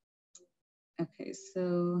 Okay,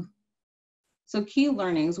 so key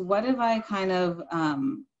learnings. What have I kind of,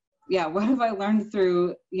 what have I learned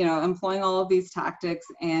through, employing all of these tactics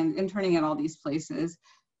and interning at all these places?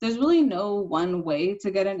 There's really no one way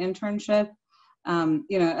to get an internship.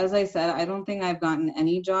 As I said, I don't think I've gotten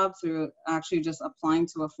any job through actually just applying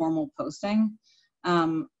to a formal posting.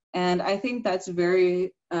 And I think that's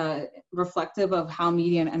very reflective of how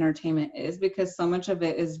media and entertainment is, because so much of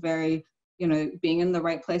it is very, being in the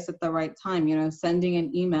right place at the right time, sending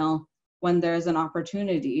an email when there's an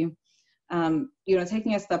opportunity.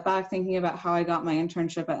 Taking a step back, thinking about how I got my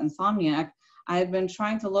internship at Insomniac, I've been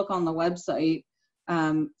trying to look on the website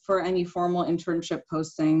for any formal internship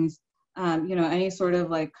postings, any sort of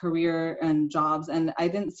like career and jobs, and I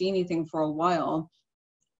didn't see anything for a while.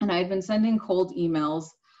 And I'd been sending cold emails,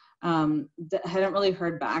 that hadn't really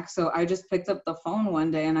heard back. So I just picked up the phone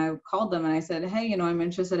one day and I called them and I said, hey, I'm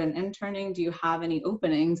interested in interning. Do you have any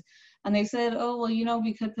openings? And they said, oh, well,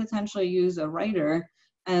 we could potentially use a writer.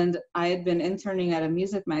 And I had been interning at a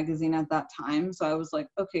music magazine at that time. So I was like,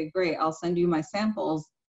 okay, great. I'll send you my samples.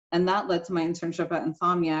 And that led to my internship at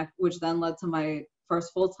Insomniac, which then led to my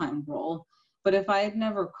first full-time role. But if I had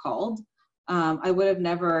never called, I would have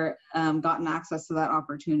never gotten access to that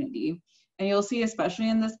opportunity. And you'll see, especially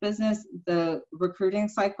in this business, the recruiting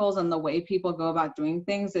cycles and the way people go about doing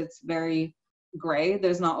things, it's very gray.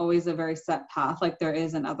 There's not always a very set path like there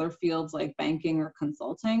is in other fields like banking or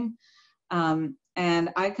consulting. And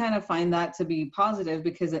I kind of find that to be positive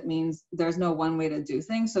because it means there's no one way to do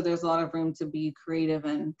things. So there's a lot of room to be creative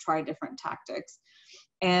and try different tactics.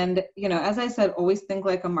 And, you know, as I said, always think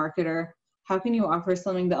like a marketer. How can you offer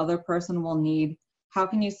something the other person will need? How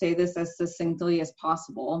can you say this as succinctly as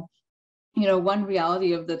possible? You know, one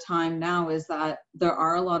reality of the time now is that there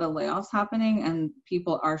are a lot of layoffs happening and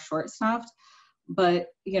people are short-staffed. But,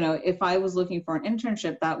 you know, if I was looking for an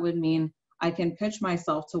internship, that would mean I can pitch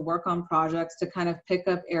myself to work on projects to kind of pick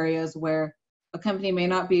up areas where a company may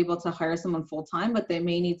not be able to hire someone full-time, but they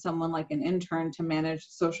may need someone like an intern to manage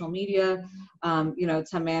social media, you know,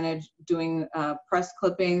 to manage doing press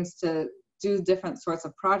clippings, to do different sorts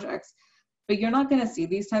of projects. But you're not going to see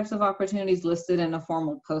these types of opportunities listed in a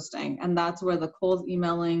formal posting. And that's where the cold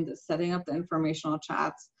emailing, the setting up the informational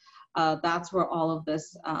chats, that's where all of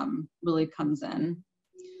this really comes in.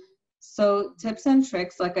 So tips and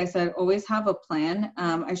tricks, like I said, always have a plan.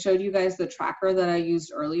 I showed you guys the tracker that I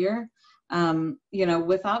used earlier. You know,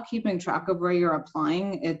 without keeping track of where you're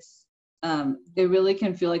applying, it really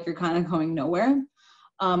can feel like you're kind of going nowhere.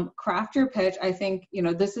 Craft your pitch. I think, you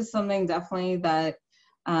know, this is something definitely that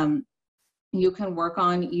you can work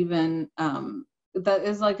on even, that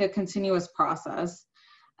is like a continuous process.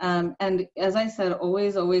 And as I said,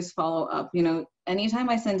 always follow up. You know, anytime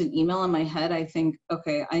I send an email in my head, I think,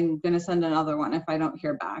 okay, I'm going to send another one if I don't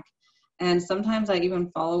hear back. And sometimes I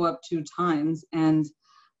even follow up 2 times. And,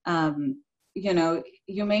 you know,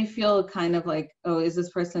 you may feel kind of like, oh, is this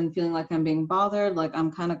person feeling like I'm being bothered? Like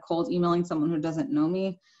I'm kind of cold emailing someone who doesn't know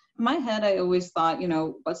me. In my head, I always thought, you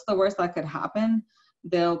know, what's the worst that could happen?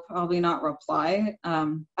 They'll probably not reply.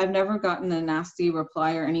 I've never gotten a nasty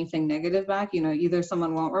reply or anything negative back. You know, either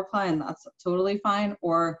someone won't reply and that's totally fine,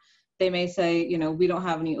 or they may say, you know, we don't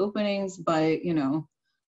have any openings, but, you know,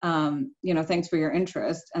 thanks for your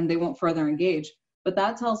interest, and they won't further engage. But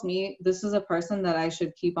that tells me this is a person that I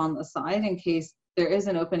should keep on the side in case there is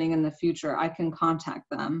an opening in the future. I can contact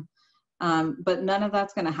them. But none of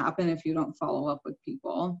that's going to happen if you don't follow up with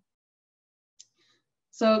people.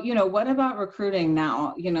 So, you know, what about recruiting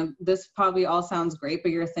now? You know, this probably all sounds great,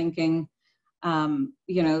 but you're thinking,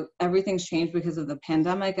 you know, everything's changed because of the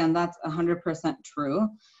pandemic, and that's 100% true.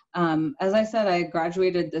 As I said, I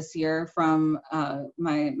graduated this year from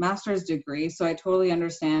my master's degree, so I totally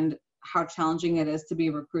understand how challenging it is to be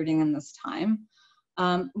recruiting in this time.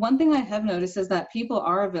 One thing I have noticed is that people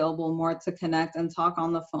are available more to connect and talk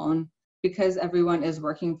on the phone because everyone is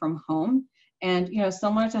working from home. And, you know,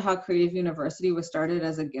 similar to how Creative University was started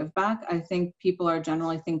as a give back, I think people are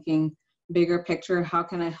generally thinking bigger picture. How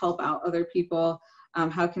can I help out other people?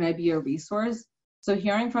 How can I be a resource? So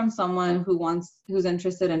hearing from someone who's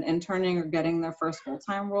interested in interning or getting their first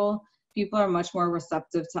full-time role, people are much more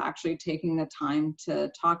receptive to actually taking the time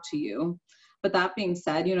to talk to you. But that being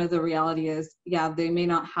said, you know, the reality is, yeah, they may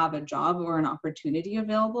not have a job or an opportunity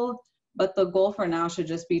available, but the goal for now should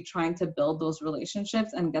just be trying to build those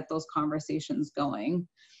relationships and get those conversations going.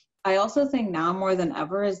 I also think now more than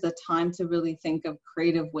ever is the time to really think of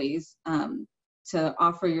creative ways to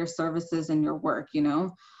offer your services and your work, you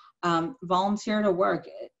know. Volunteer to work,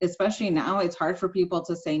 especially now, it's hard for people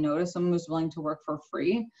to say no to someone who's willing to work for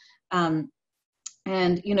free. And,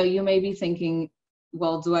 you know, you may be thinking,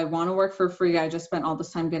 well, do I want to work for free? I just spent all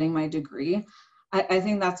this time getting my degree. I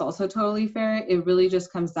think that's also totally fair. It really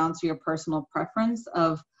just comes down to your personal preference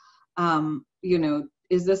of, you know,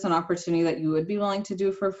 is this an opportunity that you would be willing to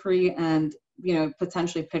do for free, and, you know,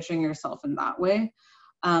 potentially pitching yourself in that way.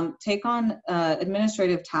 Take on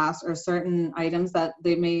administrative tasks or certain items that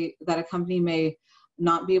a company may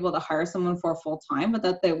not be able to hire someone for full time, but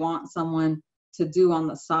that they want someone to do on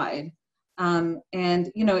the side.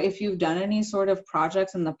 And, you know, if you've done any sort of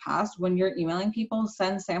projects in the past, when you're emailing people,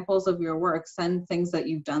 send samples of your work, send things that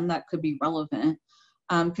you've done that could be relevant,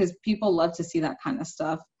 because people love to see that kind of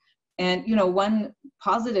stuff. And, you know, one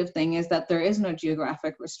positive thing is that there is no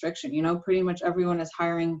geographic restriction. You know, pretty much everyone is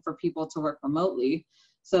hiring for people to work remotely.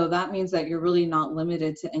 So that means that you're really not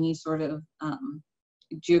limited to any sort of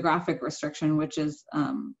geographic restriction, which is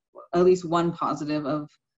at least one positive of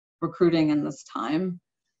recruiting in this time.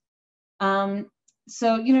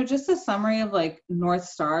 So, you know, just a summary of like North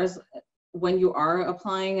Stars when you are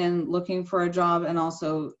applying and looking for a job, and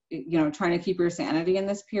also, you know, trying to keep your sanity in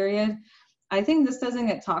this period. I think this doesn't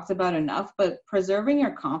get talked about enough, but preserving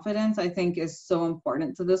your confidence, I think, is so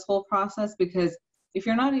important to this whole process, because if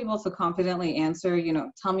you're not able to confidently answer, you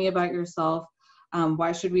know, tell me about yourself,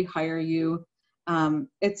 why should we hire you?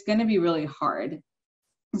 It's going to be really hard.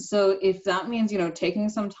 So if that means, you know, taking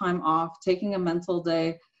some time off, taking a mental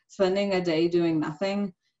day, spending a day doing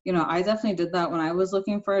nothing, you know, I definitely did that when I was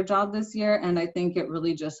looking for a job this year, and I think it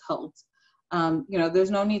really just helped. You know,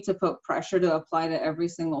 there's no need to put pressure to apply to every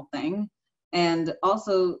single thing. And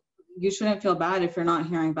also, you shouldn't feel bad if you're not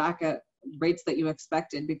hearing back at rates that you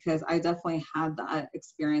expected, because I definitely had that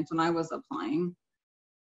experience when I was applying.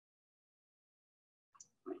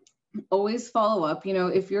 Always follow up. You know,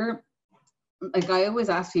 if you're, like, I always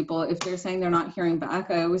ask people if they're saying they're not hearing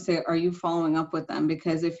back, I always say, are you following up with them?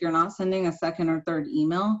 Because if you're not sending a second or third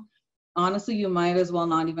email, honestly, you might as well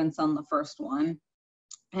not even send the first one.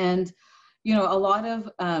 And, you know, a lot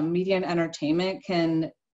of media and entertainment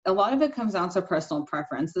a lot of it comes down to personal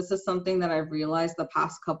preference. This is something that I've realized the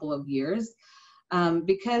past couple of years,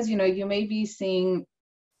 because, you know, you may be seeing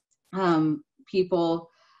people,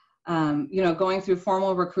 you know, going through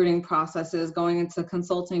formal recruiting processes, going into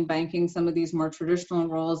consulting, banking, some of these more traditional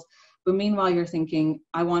roles. But meanwhile, you're thinking,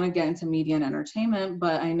 I want to get into media and entertainment,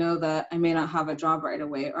 but I know that I may not have a job right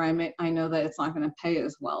away, or I know that it's not going to pay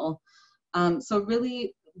as well. So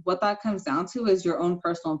really what that comes down to is your own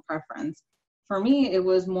personal preference. For me, it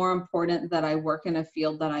was more important that I work in a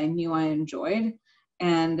field that I knew I enjoyed,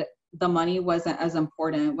 and the money wasn't as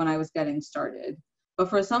important when I was getting started. But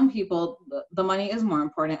for some people, the money is more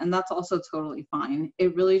important, and that's also totally fine.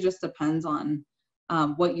 It really just depends on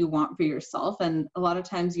what you want for yourself. And a lot of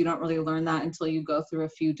times you don't really learn that until you go through a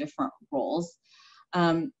few different roles.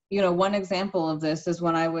 You know, one example of this is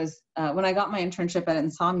when I got my internship at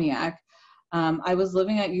Insomniac. I was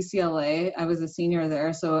living at UCLA. I was a senior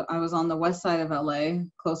there, so I was on the west side of LA,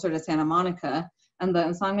 closer to Santa Monica, and the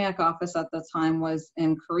Insomniac office at the time was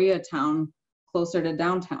in Koreatown, closer to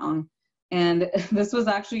downtown. And this was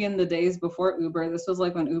actually in the days before Uber. This was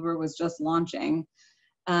like when Uber was just launching.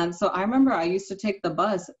 So I remember I used to take the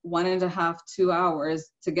bus 1.5, 2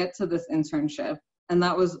 hours to get to this internship, and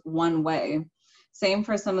that was one way. Same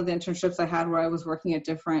for some of the internships I had where I was working at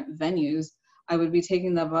different venues. I would be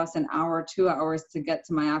taking the bus 1 hour, 2 hours to get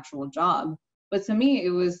to my actual job. But to me,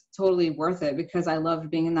 it was totally worth it because I loved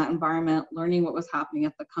being in that environment, learning what was happening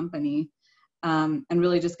at the company, and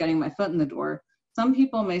really just getting my foot in the door. Some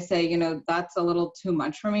people may say, you know, that's a little too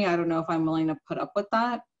much for me. I don't know if I'm willing to put up with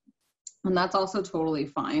that. And that's also totally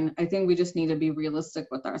fine. I think we just need to be realistic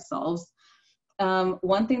with ourselves.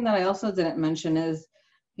 One thing that I also didn't mention is,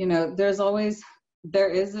 you know, there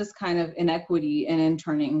is this kind of inequity in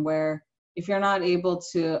interning where if you're not able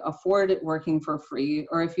to afford working for free,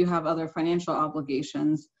 or if you have other financial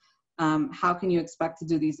obligations, how can you expect to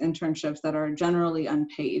do these internships that are generally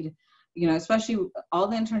unpaid? You know, especially all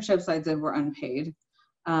the internships I did were unpaid.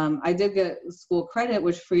 I did get school credit,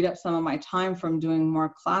 which freed up some of my time from doing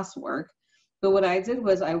more classwork. But what I did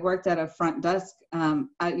was I worked at a front desk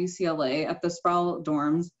at UCLA at the Sproul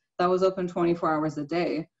dorms that was open 24 hours a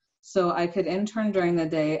day. So I could intern during the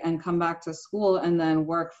day and come back to school and then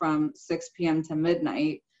work from 6 p.m. to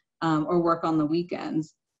midnight, or work on the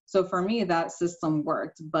weekends. So for me, that system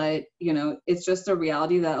worked. But, you know, it's just a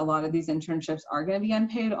reality that a lot of these internships are going to be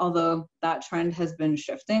unpaid, although that trend has been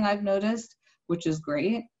shifting, I've noticed, which is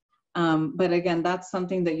great. But again, that's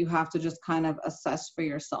something that you have to just kind of assess for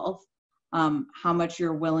yourself, how much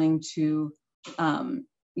you're willing to,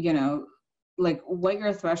 you know, like what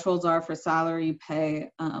your thresholds are for salary, pay,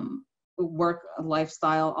 work,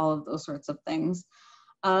 lifestyle, all of those sorts of things.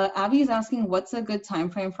 Abby is asking, what's a good time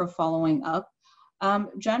frame for following up?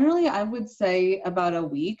 Generally, I would say about a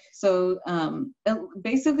week. So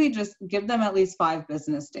basically just give them at least 5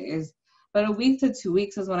 business days. But a week to 2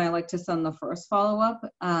 weeks is when I like to send the first follow-up.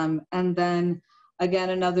 And then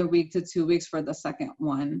again, another week to 2 weeks for the second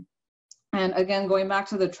one. And again, going back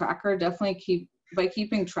to the tracker, definitely by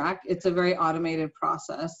keeping track, it's a very automated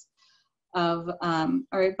process of, all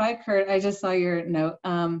right, bye Kurt, I just saw your note.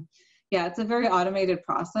 Yeah, it's a very automated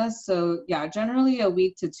process. So yeah, generally a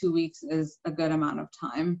week to 2 weeks is a good amount of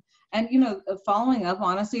time. And, you know, following up,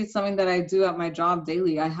 honestly, it's something that I do at my job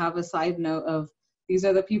daily. I have a side note of, these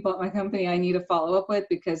are the people at my company I need to follow up with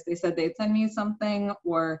because they said they'd send me something,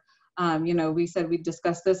 or, you know, we said we'd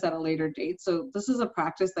discuss this at a later date. So this is a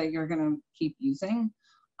practice that you're going to keep using.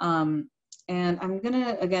 And I'm going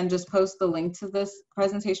to, again, just post the link to this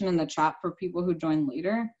presentation in the chat for people who join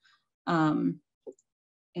later.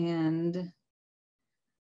 And,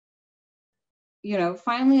 you know,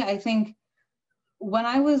 finally, I think when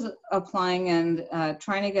I was applying and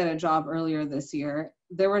trying to get a job earlier this year,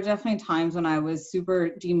 there were definitely times when I was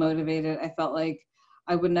super demotivated. I felt like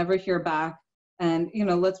I would never hear back. And, you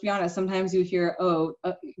know, let's be honest, sometimes you hear, oh,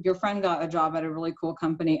 your friend got a job at a really cool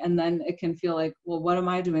company. And then it can feel like, well, what am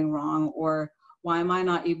I doing wrong? Or why am I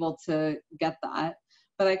not able to get that?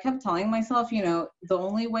 But I kept telling myself, you know, the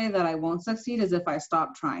only way that I won't succeed is if I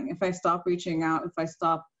stop trying, if I stop reaching out, if I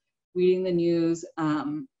stop, reading the news,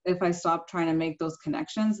 if I stop trying to make those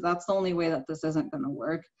connections, that's the only way that this isn't going to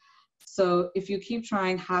work. So if you keep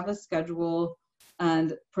trying, have a schedule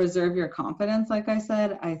and preserve your confidence, like I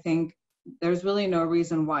said, I think there's really no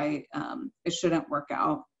reason why it shouldn't work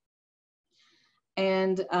out.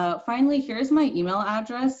 And finally, here's my email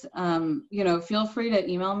address. You know, feel free to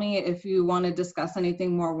email me if you want to discuss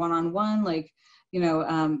anything more one-on-one, like, you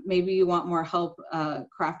know, maybe you want more help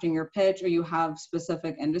crafting your pitch, or you have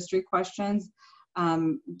specific industry questions.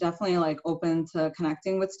 Definitely like open to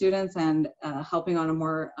connecting with students and helping on a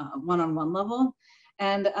more one-on-one level.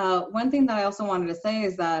 And one thing that I also wanted to say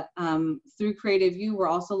is that through CreaTV, we're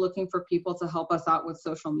also looking for people to help us out with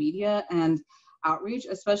social media and outreach,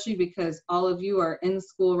 especially because all of you are in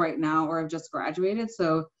school right now or have just graduated.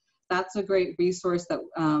 So that's a great resource that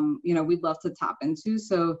you know, we'd love to tap into.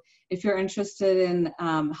 So if you're interested in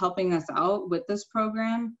helping us out with this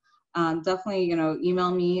program, definitely, you know, email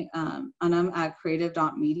me, Anum at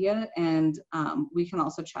creative.media, and we can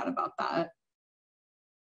also chat about that.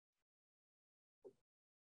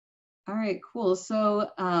 All right, cool. So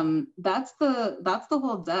that's the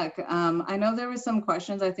whole deck. I know there were some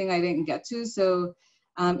questions I think I didn't get to. So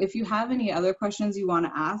if you have any other questions you want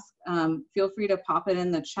to ask, feel free to pop it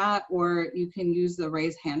in the chat, or you can use the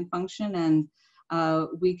raise hand function, and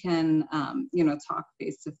we can you know, talk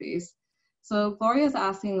face to face. So Gloria's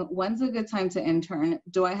asking, when's a good time to intern?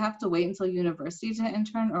 Do I have to wait until university to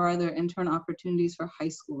intern, or are there intern opportunities for high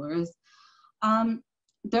schoolers?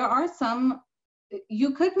 There are some.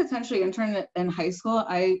 You could potentially intern in high school.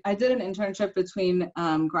 I did an internship between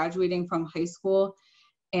graduating from high school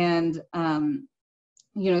and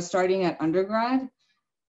you know, starting at undergrad.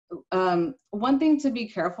 One thing to be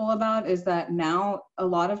careful about is that now a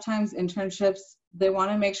lot of times internships, they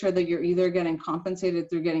want to make sure that you're either getting compensated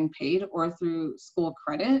through getting paid or through school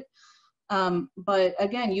credit. But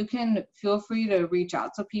again, you can feel free to reach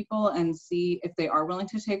out to people and see if they are willing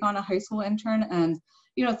to take on a high school intern, and,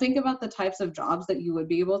 you know, think about the types of jobs that you would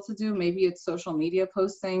be able to do. Maybe it's social media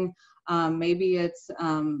posting, maybe it's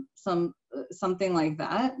something like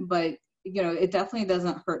that, but, you know, it definitely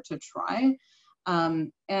doesn't hurt to try.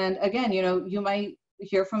 And again, you know, you might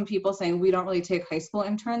hear from people saying, we don't really take high school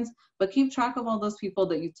interns, but keep track of all those people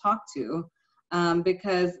that you talk to.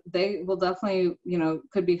 Because they will definitely, you know,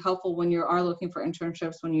 could be helpful when you are looking for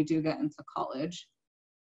internships when you do get into college.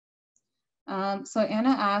 So Anna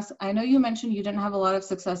asks, I know you mentioned you didn't have a lot of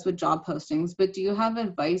success with job postings, but do you have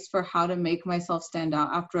advice for how to make myself stand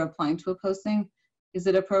out after applying to a posting? Is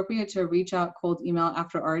it appropriate to reach out cold email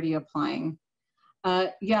after already applying?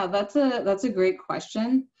 Yeah, that's a great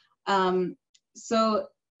question. So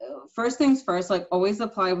first things first, like always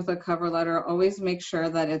apply with a cover letter, always make sure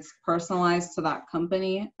that it's personalized to that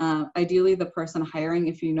company. Ideally the person hiring,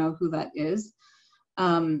 if you know who that is.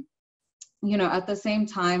 You know, at the same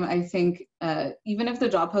time, I think even if the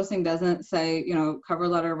job posting doesn't say, you know, cover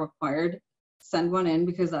letter required, send one in,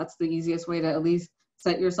 because that's the easiest way to at least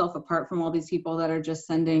set yourself apart from all these people that are just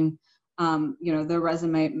sending, you know, their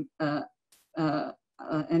resume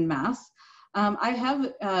en masse. I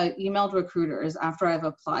have emailed recruiters after I've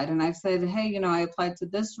applied, and I've said, hey, you know, I applied to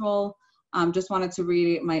this role, just wanted to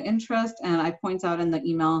read my interest, and I point out in the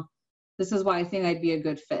email, this is why I think I'd be a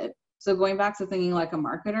good fit. So going back to thinking like a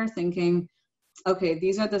marketer, thinking, okay,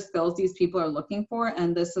 these are the skills these people are looking for,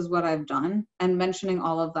 and this is what I've done, and mentioning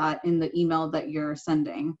all of that in the email that you're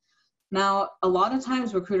sending. Now, a lot of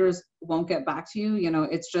times recruiters won't get back to you, you know,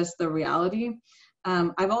 it's just the reality.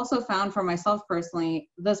 I've also found for myself personally,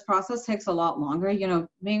 this process takes a lot longer. You know,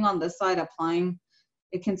 being on this side applying,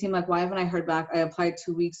 it can seem like, why haven't I heard back? I applied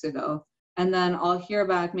 2 weeks ago. And then I'll hear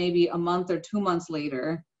back maybe a month or 2 months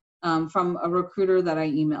later from a recruiter that I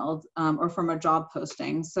emailed or from a job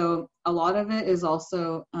posting. So a lot of it is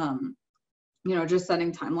also, you know, just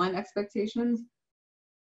setting timeline expectations.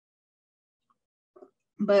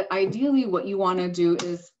 But ideally what you want to do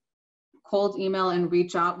is cold email and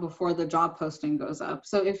reach out before the job posting goes up.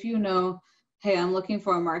 So if you know, hey, I'm looking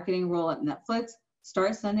for a marketing role at Netflix,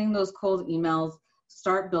 start sending those cold emails,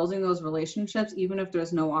 start building those relationships, even if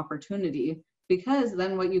there's no opportunity. Because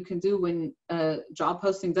then what you can do when a job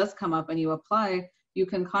posting does come up and you apply, you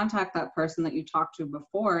can contact that person that you talked to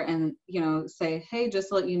before and, you know, say, hey, just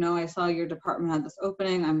to let you know, I saw your department had this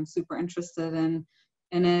opening. I'm super interested in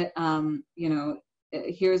it. You know,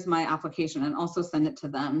 here's my application, and also send it to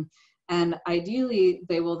them. And ideally,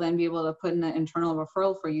 they will then be able to put in an internal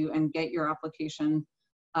referral for you and get your application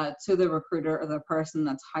to the recruiter or the person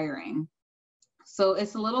that's hiring. So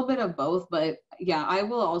it's a little bit of both, but yeah, I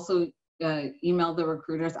will also email the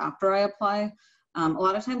recruiters after I apply. A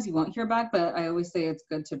lot of times you won't hear back, but I always say it's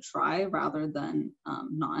good to try rather than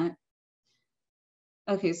not.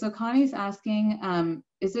 Okay, so Connie's asking,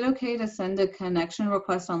 is it okay to send a connection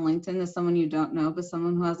request on LinkedIn to someone you don't know, but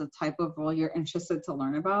someone who has a type of role you're interested to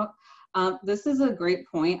learn about? This is a great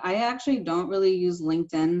point. I actually don't really use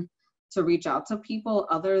LinkedIn to reach out to people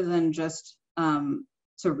other than just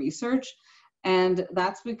to research. And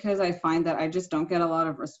that's because I find that I just don't get a lot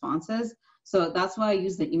of responses. So that's why I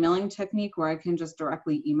use the emailing technique where I can just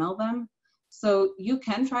directly email them. So you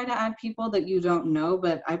can try to add people that you don't know,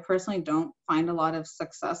 but I personally don't find a lot of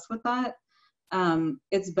success with that.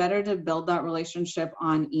 It's better to build that relationship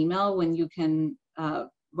on email when you can,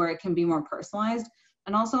 where it can be more personalized.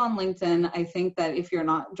 And also on LinkedIn, I think that if you're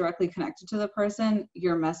not directly connected to the person,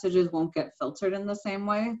 your messages won't get filtered in the same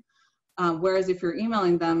way. Whereas if you're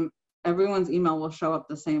emailing them, everyone's email will show up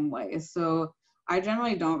the same way. So I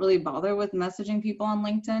generally don't really bother with messaging people on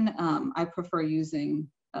LinkedIn. I prefer using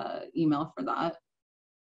email for that.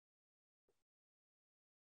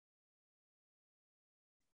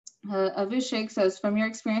 Abhishek says, from your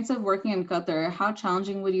experience of working in Qatar, how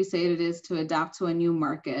challenging would you say it is to adapt to a new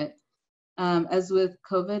market? As with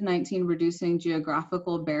COVID-19 reducing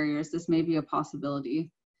geographical barriers, this may be a possibility.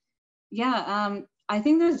 Yeah, I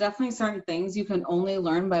think there's definitely certain things you can only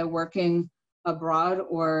learn by working abroad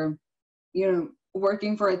or, you know,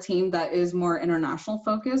 working for a team that is more international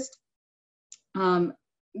focused.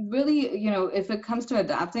 Really, you know, if it comes to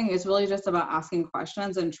adapting, it's really just about asking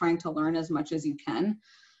questions and trying to learn as much as you can.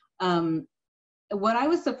 What I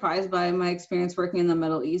was surprised by in my experience working in the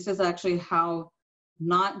Middle East is actually how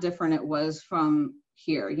not different it was from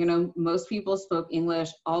here. You know, most people spoke English.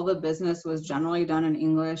 All the business was generally done in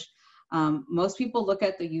English. Most people look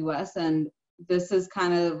at the US and this is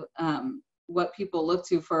kind of what people look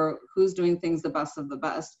to for who's doing things the best of the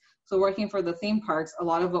best. So working for the theme parks, a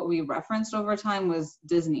lot of what we referenced over time was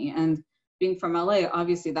Disney, and being from LA,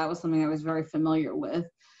 obviously that was something I was very familiar with.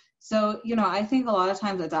 So, you know, I think a lot of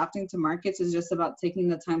times adapting to markets is just about taking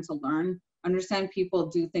the time to learn, understand people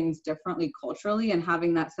do things differently culturally, and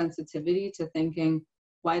having that sensitivity to thinking,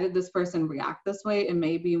 why did this person react this way? It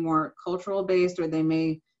may be more cultural based, or they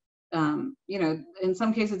may, you know, in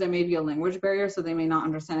some cases there may be a language barrier, so they may not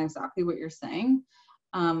understand exactly what you're saying.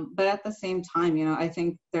 But at the same time, you know, I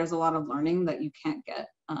think there's a lot of learning that you can't get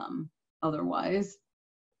otherwise.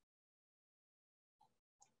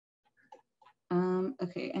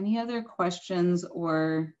 Okay, any other questions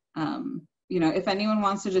or, you know, if anyone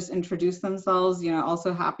wants to just introduce themselves, you know,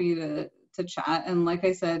 also happy to chat. And like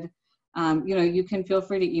I said, you know, you can feel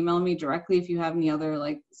free to email me directly if you have any other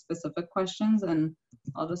like specific questions, and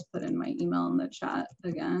I'll just put in my email in the chat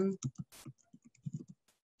again.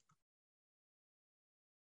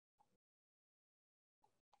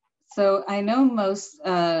 So I know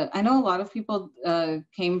I know a lot of people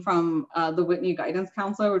came from the Whitney Guidance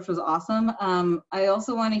Counselor, which was awesome. I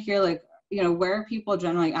also want to hear, like, you know, where are people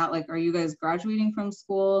generally at? Like, are you guys graduating from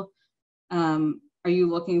school? Are you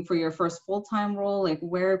looking for your first full-time role? Like,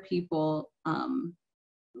 where are people,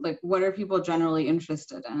 like, what are people generally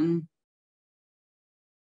interested in?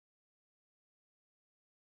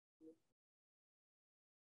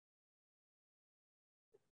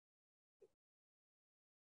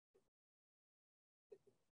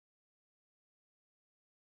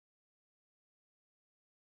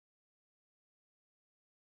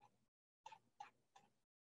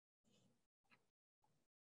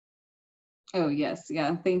 Oh, yes.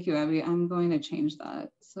 Yeah. Thank you, Abby. I'm going to change that.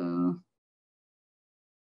 So.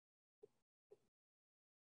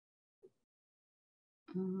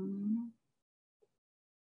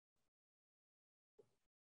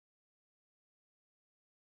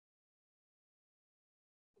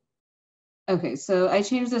 Okay, so I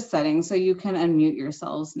changed the settings so you can unmute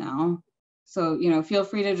yourselves now. So, you know, feel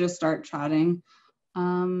free to just start chatting.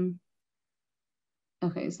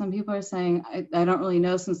 Okay, some people are saying, I don't really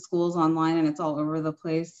know since school's online and it's all over the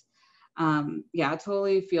place. Yeah, I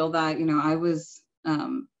totally feel that. You know,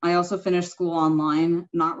 I also finished school online,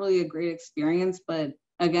 not really a great experience, but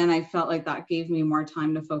again, I felt like that gave me more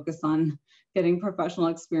time to focus on getting professional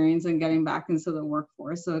experience and getting back into the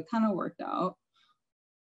workforce. So it kind of worked out.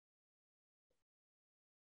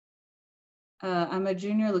 I'm a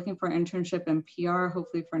junior looking for an internship in PR,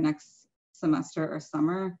 hopefully for next semester or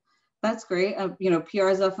summer. That's great. You know, PR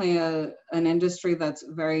is definitely an industry that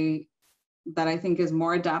I think is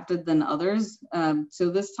more adapted than others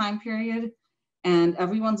to this time period. And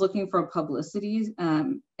everyone's looking for publicity.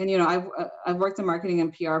 And, you know, I've worked in marketing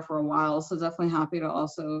and PR for a while, so definitely happy to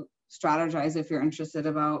also strategize if you're interested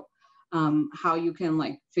about how you can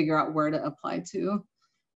like figure out where to apply to.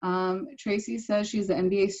 Tracy says she's an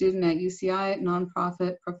MBA student at UCI,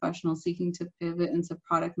 nonprofit professional seeking to pivot into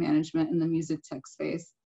product management in the music tech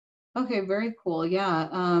space. Okay, very cool.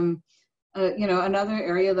 Yeah. You know, another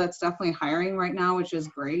area that's definitely hiring right now, which is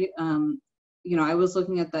great. You know, I was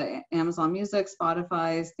looking at the Amazon Music,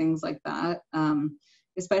 Spotify's, things like that.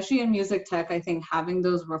 Especially in music tech, I think having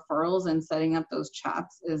those referrals and setting up those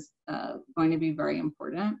chats is going to be very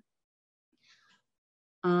important.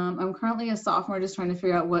 I'm currently a sophomore, just trying to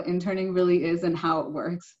figure out what interning really is and how it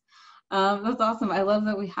works. That's awesome. I love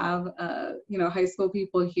that we have, you know, high school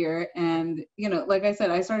people here. And, you know, like I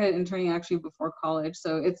said, I started interning actually before college,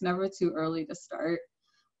 so it's never too early to start.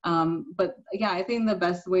 But yeah, I think the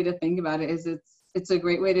best way to think about it is it's a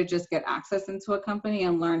great way to just get access into a company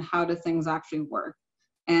and learn how do things actually work.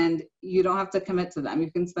 And you don't have to commit to them.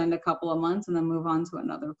 You can spend a couple of months and then move on to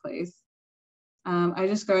another place. I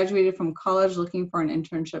just graduated from college looking for an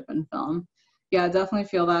internship in film. Yeah, definitely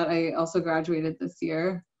feel that. I also graduated this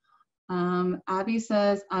year. Abby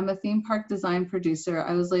says, I'm a theme park design producer.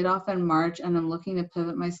 I was laid off in March and I'm looking to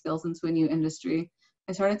pivot my skills into a new industry.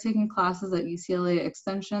 I started taking classes at UCLA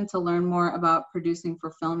Extension to learn more about producing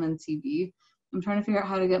for film and TV. I'm trying to figure out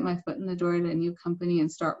how to get my foot in the door at a new company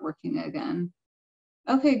and start working again.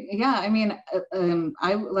 Okay, yeah, I mean,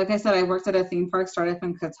 like I said, I worked at a theme park startup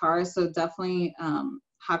in Qatar, so definitely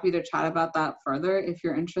happy to chat about that further if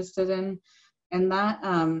you're interested in that.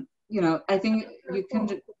 You know, I think you can.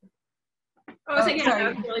 Oh, yeah, sorry.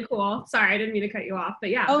 That was really cool. Sorry, I didn't mean to cut you off, but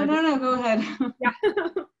yeah. Oh, no, go ahead. Yeah.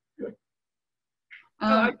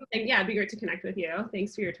 I was saying, yeah, it'd be great to connect with you.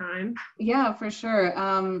 Thanks for your time. Yeah, for sure.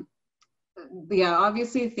 Yeah,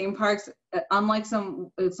 obviously theme parks, unlike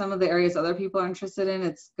some of the areas other people are interested in,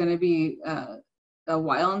 it's going to be a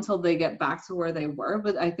while until they get back to where they were.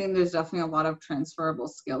 But I think there's definitely a lot of transferable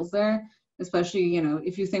skills there, especially, you know,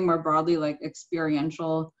 if you think more broadly like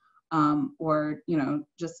experiential or, you know,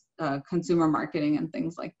 just consumer marketing and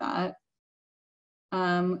things like that.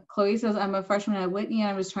 Chloe says, I'm a freshman at Whitney and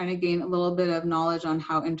I was trying to gain a little bit of knowledge on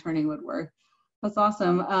how interning would work. That's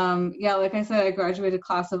awesome. Yeah, like I said, I graduated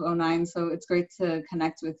class of 09, so it's great to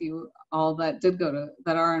connect with you all that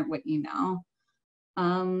are in Whitney now.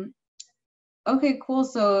 Okay, cool.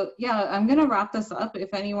 So yeah, I'm gonna wrap this up.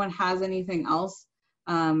 If anyone has anything else,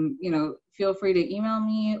 you know, feel free to email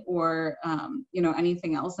me or, you know,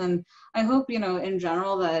 anything else. And I hope, you know, in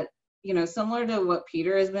general that, you know, similar to what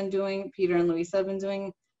Peter and Luisa have been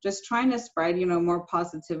doing, just trying to spread, you know, more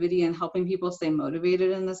positivity and helping people stay motivated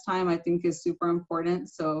in this time, I think is super important.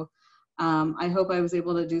 So I hope I was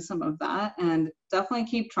able to do some of that, and definitely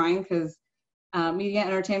keep trying, because media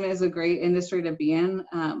entertainment is a great industry to be in.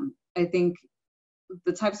 I think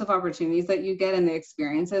the types of opportunities that you get and the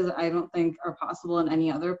experiences, I don't think are possible in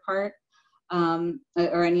any other part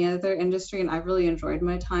or any other industry. And I've really enjoyed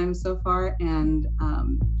my time so far. And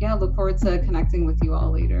yeah, look forward to connecting with you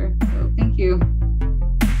all later. So thank you.